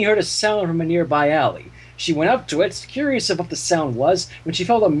suddenly heard a sound from a nearby alley. She went up to it, curious of what the sound was, when she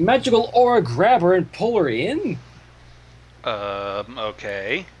felt a magical aura grab her and pull her in.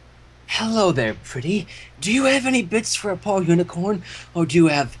 Okay. Hello there, pretty. Do you have any bits for a Paul Unicorn, or do you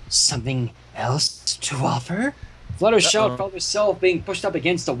have something else to offer? Fluttershy felt herself being pushed up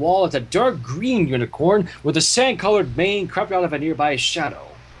against the wall as a dark green unicorn with a sand-colored mane crept out of a nearby shadow.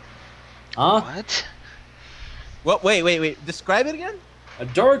 Huh? What? What? Wait. Describe it again? A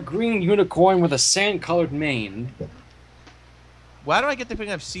dark green unicorn with a sand-colored mane. Why do I get the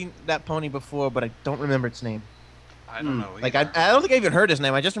feeling I've seen that pony before, but I don't remember its name? I don't know. Like, I don't think I even heard his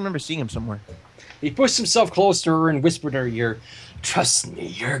name. I just remember seeing him somewhere. He pushed himself close to her and whispered in her ear, "Trust me,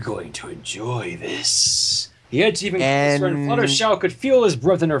 you're going to enjoy this." He edged even closer, and Fluttershy could feel his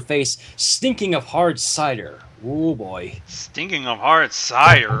breath in her face, stinking of hard cider. Oh boy. Stinking of hard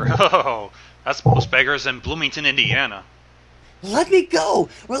cider. Oh, that's most beggars in Bloomington, Indiana. Let me go!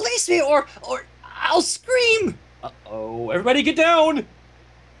 Release me, or I'll scream! Uh-oh. Everybody get down!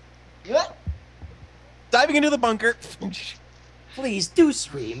 Diving into the bunker. Please do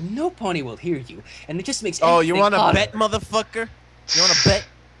scream. No pony will hear you, and it just makes Oh, you want to bet, motherfucker? You want to bet?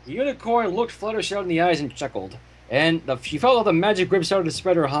 The unicorn looked Fluttershy in the eyes and chuckled. And she felt how the magic grip started to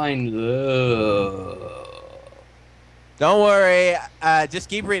spread her hind. Don't worry. Just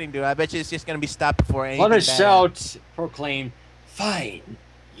keep reading, dude. I bet you it's just going to be stopped before anything bad. Fluttershout proclaimed, "Fine.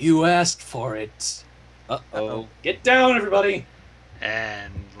 You asked for it." Uh-oh. Get down, everybody!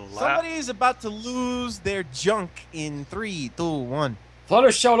 And Somebody's about to lose their junk in 3, 2, 1.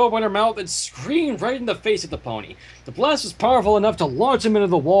 Fluttershy opened her mouth and screamed right in the face of the pony. The blast was powerful enough to launch him into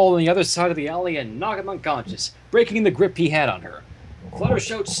the wall on the other side of the alley and knock him unconscious, breaking the grip he had on her.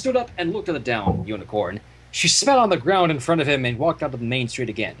 Fluttershy stood up and looked at the downed unicorn. She spat on the ground in front of him and walked out to the main street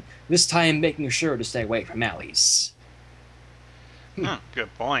again, this time making sure to stay away from alleys.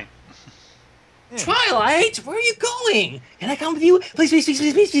 Good point. Twilight, where are you going? Can I come with you? Please, please, please,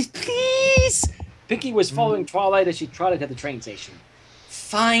 please, please, please, please! Pinkie was following Twilight as she trotted to the train station.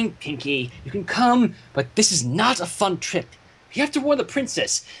 Fine, Pinkie, you can come, but this is not a fun trip. You have to warn the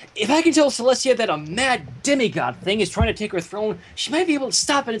princess. If I can tell Celestia that a mad demigod thing is trying to take her throne, she might be able to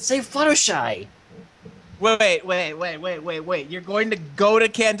stop it and save Fluttershy. Wait. You're going to go to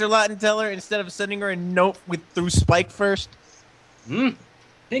Canterlot and tell her instead of sending her a note through Spike first?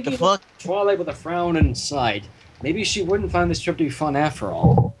 Pinkie looked at Twilight with a frown and sighed. Maybe she wouldn't find this trip to be fun after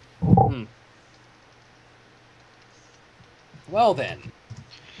all. Well then.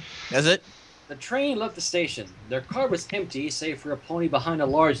 Is it? The train left the station. Their car was empty, save for a pony behind a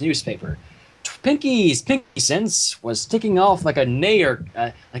large newspaper. Pinkie's Pinkie sense was ticking off like a Geiger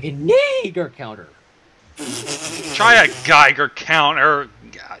counter. Try a Geiger counter.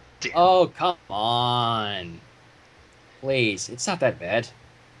 God damn. Oh, come on. Please, it's not that bad.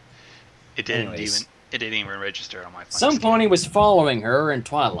 It didn't even register on my phone. Some pony was following her in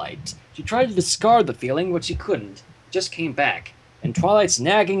Twilight. She tried to discard the feeling, but she couldn't. It just came back. And Twilight's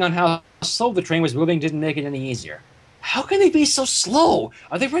nagging on how slow the train was moving didn't make it any easier. How can they be so slow?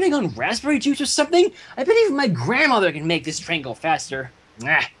 Are they running on raspberry juice or something? I bet even my grandmother can make this train go faster.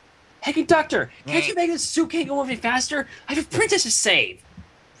 Nah. Hey, conductor, can't you make this suitcase go any faster? I have a princess to save.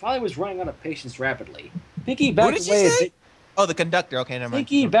 Twilight was running out of patience rapidly. Pinkie backed away a bit. Oh, the conductor. Okay, never mind.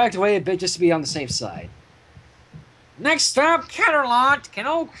 Pinkie backed away a bit just to be on the safe side. Next stop, Canterlot. Can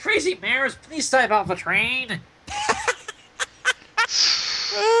old crazy mares please step off the train?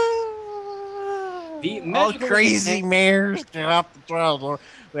 All crazy mares, get off the trail.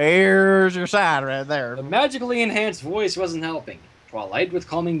 There's your sign right there. The magically enhanced voice wasn't helping Twilight with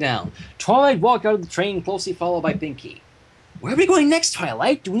calming down. Twilight walked out of the train, closely followed by Pinkie. Where are we going next,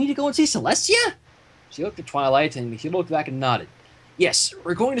 Twilight? Do we need to go and see Celestia? She looked at Twilight, and he looked back and nodded. Yes,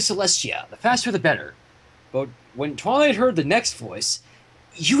 we're going to Celestia. The faster the better. But when Twilight heard the next voice,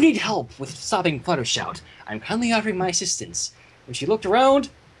 you need help with stopping Fluttershout. I'm kindly offering my assistance. When she looked around,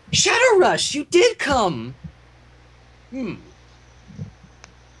 Shadow Rush, you did come!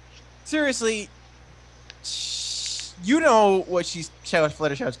 Seriously, you know what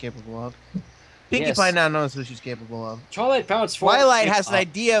Fluttershout's capable of. Pinkie Pie now knows what she's capable of. Twilight pounced forward. Twilight has an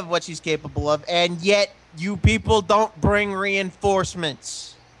idea of what she's capable of, and yet you people don't bring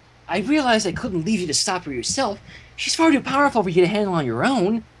reinforcements. I realized I couldn't leave you to stop her yourself. She's far too powerful for you to handle on your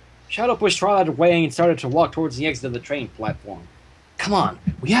own. Shadow pushed Twilight away and started to walk towards the exit of the train platform. Come on,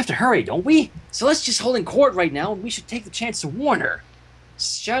 we have to hurry, don't we? Celestia's holding court right now, and we should take the chance to warn her.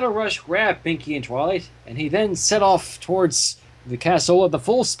 Shadow Rush grabbed Pinkie and Twilight, and he then set off towards the castle at the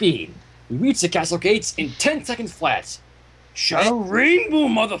full speed. We reach the castle gates in 10 seconds flat. Shadow Rainbow,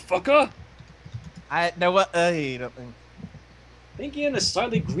 motherfucker! I know what. Pinkie and the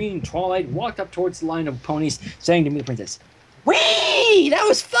slightly green Twilight walked up towards the line of ponies, saying to me, the princess, Whee! That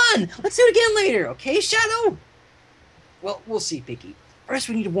was fun! Let's do it again later, okay, Shadow? well, we'll see, Pinkie. First,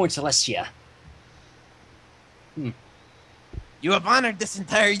 we need to warn Celestia. You have honored this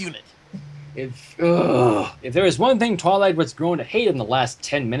entire unit. If there is one thing Twilight was grown to hate in the last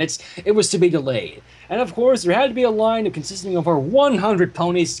 10 minutes, it was to be delayed. And of course, there had to be a line consisting of her 100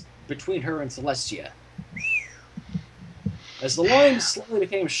 ponies between her and Celestia. As the line slowly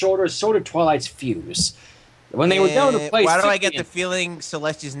became shorter, so did Twilight's fuse. When they were down to place why do I 50 get the feeling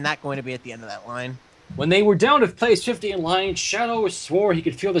Celestia's not going to be at the end of that line? When they were down to place 50 in line, Shadow swore he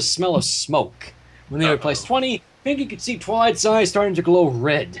could feel the smell of smoke. When they were placed 20, Pinkie could see Twilight's eyes starting to glow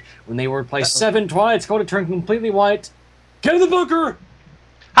red. When they were placed 7, Twilight's coat had turned completely white. Get in the bunker!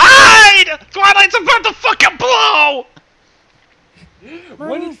 Hide! Twilight's about to fucking blow!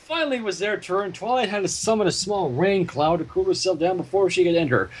 When it finally was their turn, Twilight had to summon a small rain cloud to cool herself down before she could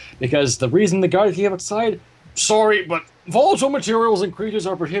enter. Because the reason the guard came outside? Sorry, but volatile materials and creatures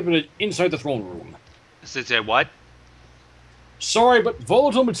are prohibited inside the throne room. Does it say what? Sorry, but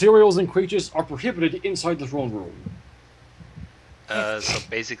volatile materials and creatures are prohibited inside the throne room. So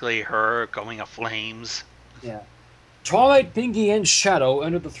basically her going aflames. Yeah. Twilight, Pinkie, and Shadow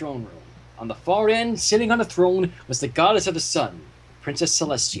entered the throne room. On the far end, sitting on the throne, was the goddess of the sun, Princess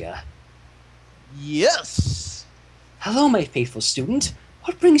Celestia. Yes. Hello, my faithful student.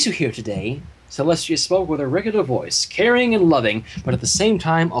 What brings you here today? Celestia spoke with a regular voice, caring and loving, but at the same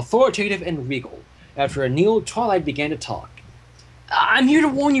time authoritative and regal. After a kneel, Twilight began to talk. I'm here to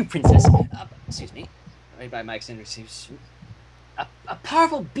warn you, Princess. Excuse me. Right by my extended a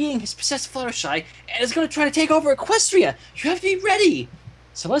powerful being has possessed Fluttershy and is going to try to take over Equestria. You have to be ready.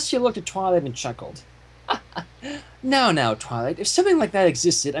 Celestia looked at Twilight and chuckled. Now, Twilight, if something like that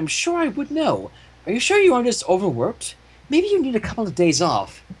existed, I'm sure I would know. Are you sure you aren't just overworked? Maybe you need a couple of days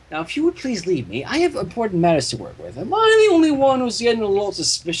off. Now, if you would please leave me, I have important matters to work with. Am I the only one who's getting a little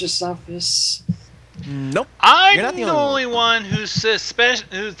suspicious of this? Nope. I'm the only one who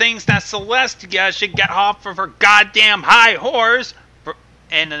thinks that Celestia should get off of her goddamn high horse,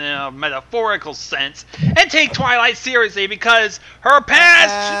 in a metaphorical sense, and take Twilight seriously because her the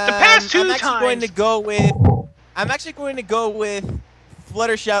past two times. I'm actually going to go with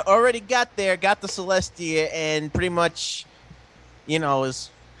Fluttershout. Already got there, got the Celestia, and pretty much,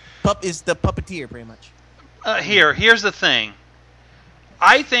 is the puppeteer pretty much. Here's the thing.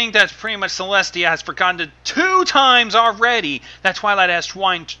 I think that pretty much Celestia has forgotten 2 times already that Twilight has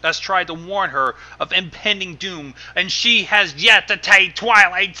tried to warn her of impending doom, and she has yet to take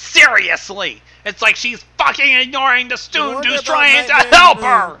Twilight seriously. It's like she's fucking ignoring the student who's trying to help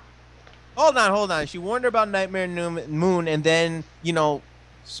her. Hold on. She warned her about Nightmare Moon, and then,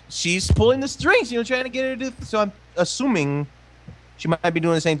 she's pulling the strings, trying to get her to do. So I'm assuming she might be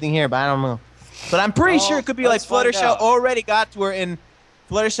doing the same thing here, but I don't know. But I'm pretty sure it could be like Fluttershy already got to her, and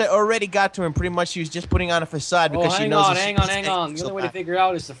Fluttershy already got to her, and pretty much she was just putting on a facade because she knows. Hang on. The only way to figure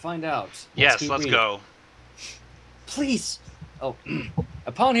out is to find out. Let's go. Please. Oh.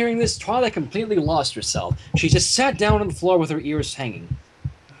 Upon hearing this, Twilight completely lost herself. She just sat down on the floor with her ears hanging.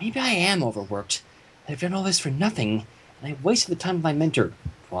 Maybe I am overworked. I've done all this for nothing, and I wasted the time of my mentor.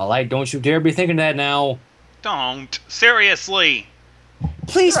 Twilight, don't you dare be thinking that now. Don't. Seriously.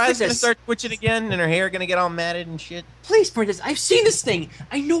 Please, her eyes Princess. gonna start twitching again, and her hair gonna get all matted and shit. Please, Princess, I've seen this thing.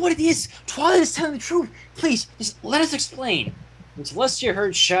 I know what it is. Twilight is telling the truth. Please, just let us explain. When Celestia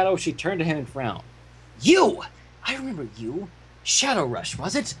heard Shadow, she turned to him and frowned. You! I remember you. Shadow Rush,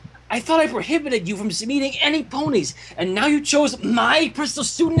 was it? I thought I prohibited you from meeting any ponies, and now you chose my personal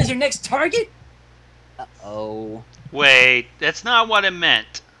student as your next target? Uh-oh. Wait, that's not what it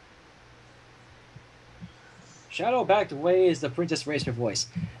meant. Shadow backed away as the princess raised her voice.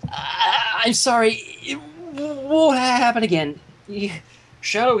 I'm sorry. It won't happen again.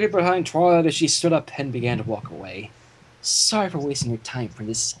 Shadow hid behind Twilight as she stood up and began to walk away. Sorry for wasting your time,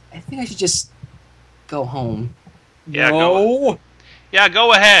 Princess. I think I should just go home. Yeah, no.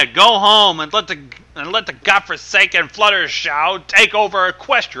 Go ahead. Go home and let the godforsaken Fluttershout take over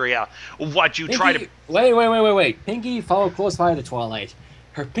Equestria. What you try to... Wait. Pinkie followed close by to Twilight.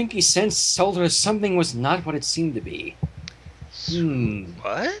 Her Pinkie sense told her something was not what it seemed to be.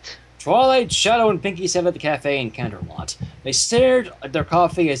 What? Twilight, Shadow, and Pinkie sat at the cafe in Canterlot. They stared at their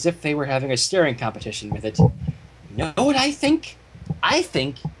coffee as if they were having a staring competition with it. You know what I think? I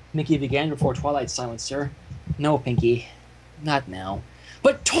think, Pinkie began before Twilight silenced her. No, Pinkie. Not now.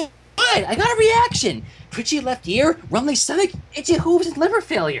 But Good, I got a reaction. Twitchy left ear, rumbling stomach, itchy hooves, and liver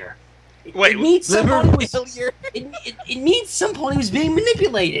failure. Wait, it means some liver pony was, failure? it means some pony was being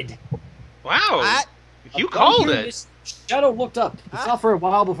manipulated. Wow. You Upon called hearing it. this, Shadow looked up. He saw for a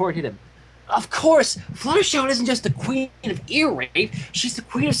while before it hit him. Of course, Fluttershout isn't just the queen of ear rape, she's the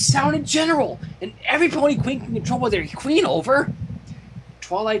queen of sound in general, and every pony queen can control what they're queen over.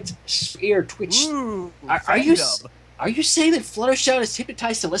 Twilight's ear twitched. Ooh, Are you saying that Fluttershout has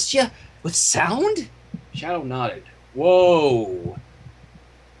hypnotized Celestia with sound? Shadow nodded. Whoa.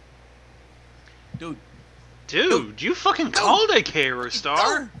 Dude, you fucking called it, K-Row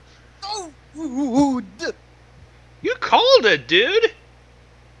Star. You called it, dude.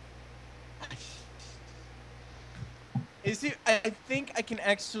 Is it? I think I can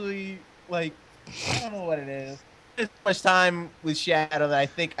actually, like, I don't know what it is. There's so much time with Shadow that I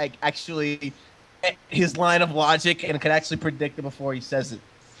think I actually get his line of logic and can actually predict it before he says it.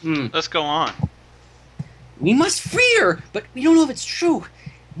 Let's go on. We must free her, but we don't know if it's true.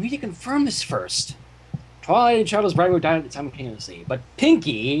 We need to confirm this first. Twilight and Shadow's brain were dying simultaneously, but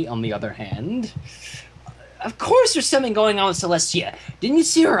Pinkie, on the other hand... Of course there's something going on with Celestia. Didn't you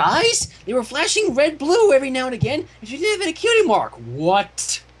see her eyes? They were flashing red-blue every now and again, and she didn't have an acuity mark.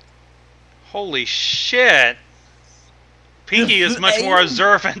 What? Holy shit. Pinkie is much more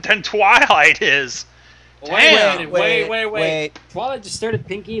observant than Twilight is. Damn. Wait. Twilight just stared at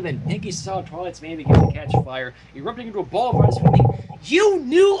Pinkie, then Pinkie saw Twilight's mane begin to catch fire, erupting into a ball of ice screaming, You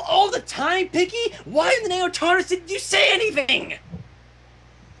knew all the time, Pinkie? Why in the name of Tartarus didn't you say anything?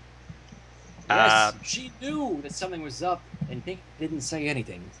 Yes, she knew that something was up, and Pinkie didn't say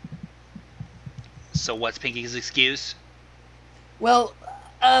anything. So what's Pinkie's excuse? Well,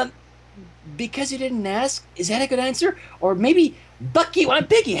 because you didn't ask? Is that a good answer? Or maybe, buck you, I'm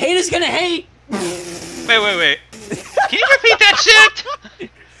Pinkie, haters gonna hate! Wait. Can you repeat that shit?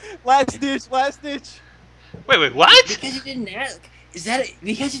 Last ditch. Wait, what? Because you didn't ask.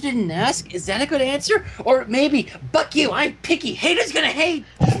 Because you didn't ask? Is that a good answer? Or maybe, buck you, I'm Pinkie, haters gonna hate!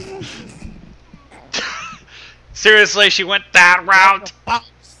 Seriously, she went that route?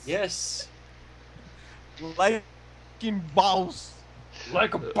 Yes. Like a boss.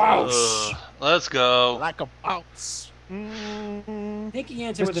 Like a boss. Let's go. Like a boss. Pinkie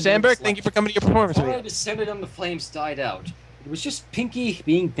answered with Mr. a Sandberg, thank you for coming to your performance. Twilight descended and the flames died out. It was just Pinkie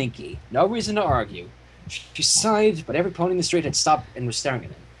being Pinkie. No reason to argue. She sighed, but every pony in the street had stopped and was staring at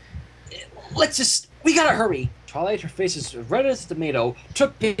him. We gotta hurry. Twilight, her face as red as a tomato,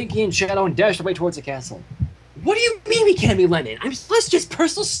 took Pinkie and Shadow and dashed away towards the castle. What do you mean we can't be let in? I'm Celestia's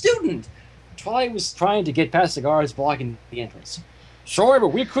personal student! Twilight was trying to get past the guards blocking the entrance. Sorry, but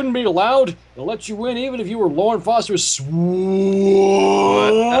we couldn't be allowed to let you in even if you were Lauren Foster's Can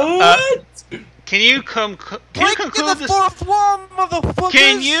you conclude the fourth one, motherfuckers!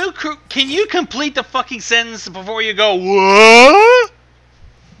 Can you complete the fucking sentence before you go, what?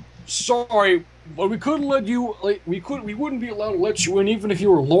 Sorry, but we couldn't let you. We wouldn't be allowed to let you in, even if you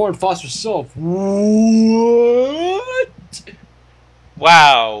were Lauren Foster's self. What?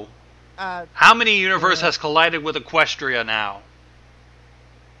 Wow. How many universe has collided with Equestria now?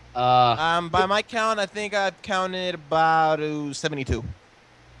 By my count, I think I've counted about 72,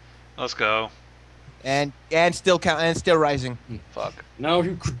 Let's go. and still rising. Fuck. Now, if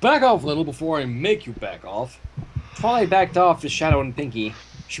you could back off a little before I make you back off. Twilight backed off to Shadow and Pinkie.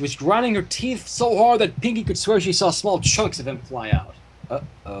 She was grinding her teeth so hard that Pinkie could swear she saw small chunks of him fly out.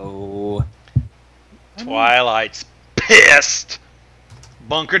 Uh-oh. Twilight's pissed.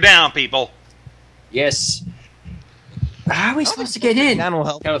 Bunker down, people. Yes. How are we supposed to get in? That will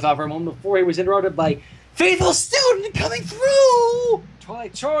help. Shadow thought for a moment before he was interrupted by faithful student coming through!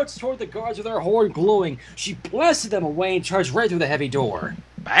 Twilight charged toward the guards with her horn glowing. She blasted them away and charged right through the heavy door.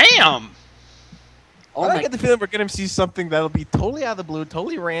 Bam! Oh I my... get the feeling we're going to see something that'll be totally out of the blue,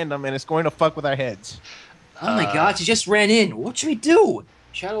 totally random, and it's going to fuck with our heads. Oh my god, she just ran in. What should we do?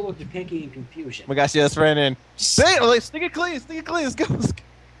 Shadow looked at Pinkie in confusion. Oh my gosh, yes, ran in. Say it, stick it clean, let's go.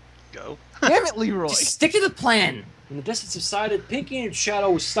 Go. Damn it, Leroy. Just stick to the plan. When the distance subsided, Pinkie and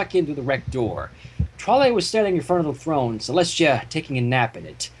Shadow were stuck into the wrecked door. Twilight was standing in front of the throne, Celestia taking a nap in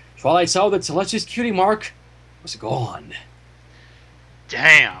it. Twilight saw that Celestia's cutie mark was gone.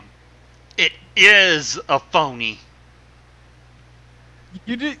 Damn. It is a phony.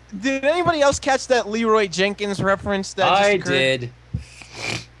 Did anybody else catch that Leroy Jenkins reference? That I just occurred? did.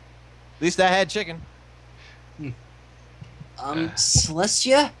 At least I had chicken.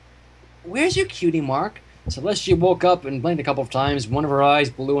 Celestia? Where's your cutie mark? Celestia woke up and blinked a couple of times, one of her eyes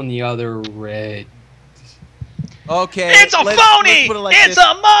blue and the other red. Okay. It's a phony! Let's put it like It's this. a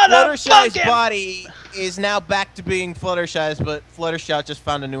Fluttershy's motherfucking... body is now back to being Fluttershy, but Fluttershout just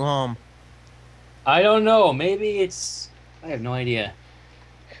found a new home. I don't know. Maybe it's... I have no idea.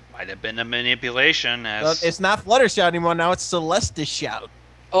 Might have been a manipulation. Well, As it's not Fluttershout anymore. Now it's TheInvertedShadow.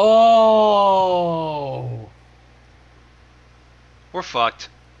 Oh! we're fucked.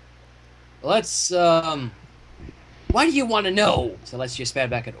 Let's, Why do you want to know? So let's just spat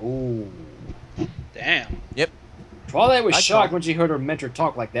back at... Oh. Damn. Twilight was I shocked told- when she heard her mentor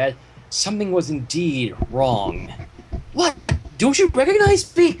talk like that. Something was indeed wrong. What? Don't you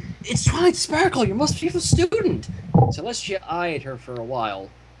recognize me? It's Twilight Sparkle, your most beautiful student. Celestia eyed her for a while.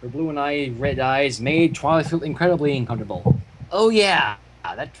 Her blue and red eyes made Twilight feel incredibly uncomfortable. Oh yeah,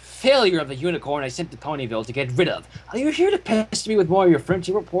 that failure of the unicorn I sent to Ponyville to get rid of. Are you here to pester me with more of your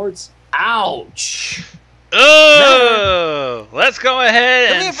friendship reports? Ouch! Oh, let's go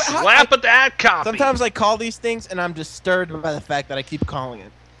ahead and How- slap at that copy. Sometimes I call these things, and I'm disturbed by the fact that I keep calling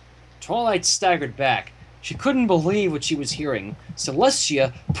it. Twilight staggered back. She couldn't believe what she was hearing.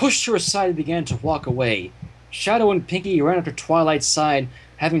 Celestia pushed her aside and began to walk away. Shadow and Pinkie ran after Twilight's side,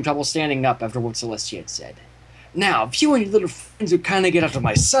 having trouble standing up after what Celestia had said. Now, if you and your little friends would kind of get out of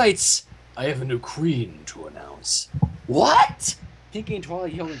my sights, I have a new queen to announce. What? Pinkie and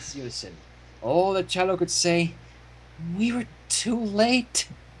Twilight yelled in unison. All that Shadow could say, we were too late.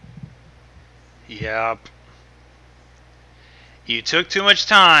 Yep. You took too much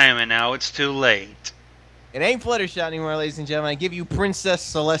time, and now it's too late. It ain't Fluttershout anymore, ladies and gentlemen. I give you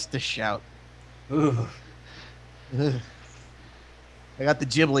Princess TheInvertedShadow. Ugh. Ugh. I got the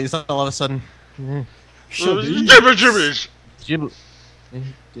Ghiblies all of a sudden. Gibberish. Ghibli.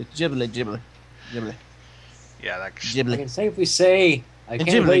 Ghibli. Yeah, that. I Ghibli. can safely say I can't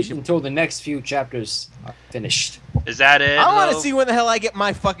Ghibli, wait Ghibli. until the next few chapters are finished. Is that it? I want to Lo? see when the hell I get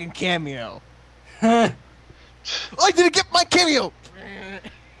my fucking cameo. I didn't get my cameo.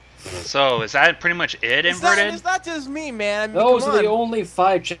 So, is that pretty much it, It's Inverted? not just me, man. I mean, Those come are the on. only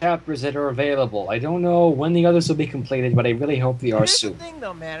 5 chapters that are available. I don't know when the others will be completed, but I really hope they are Here's the soon. thing,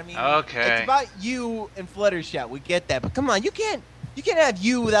 though, man. I mean, Okay. it's about you and Fluttershout. We get that, but come on, you can't have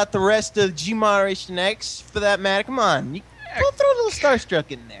you without the rest of Generation X, for that matter. Come on, you throw a little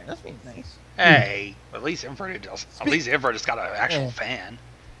Starstruck in there. That's nice. Hey, at least Inverted does. At least Inverted's got an actual Yeah. fan.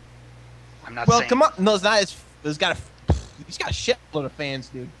 I'm not Well, saying. come on. No, it's not. He's got a shitload of fans,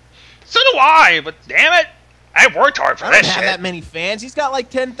 dude. So do I, but damn it, I worked hard for I don't this have shit. that many fans. He's got like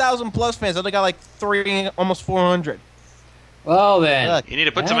 10,000 plus fans. I only got like almost 400. Well then, Look, You need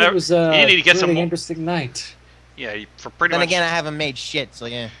to put that some. was You need to get some. really More, interesting night. yeah, for pretty Then much. again, I haven't made shit, so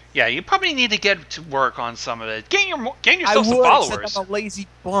yeah. Yeah, you probably need to get to work on some of it. Gain I yourself some would, followers. except I'm a lazy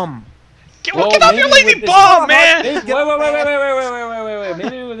bum. Get Well, off your maybe lazy with this- bum, man. Wait.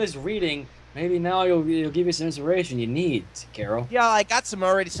 Maybe with this reading, maybe now it'll give you some inspiration you need, Carol. Yeah, I got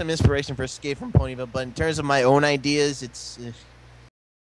already some inspiration for Escape from Ponyville, but in terms of my own ideas, it's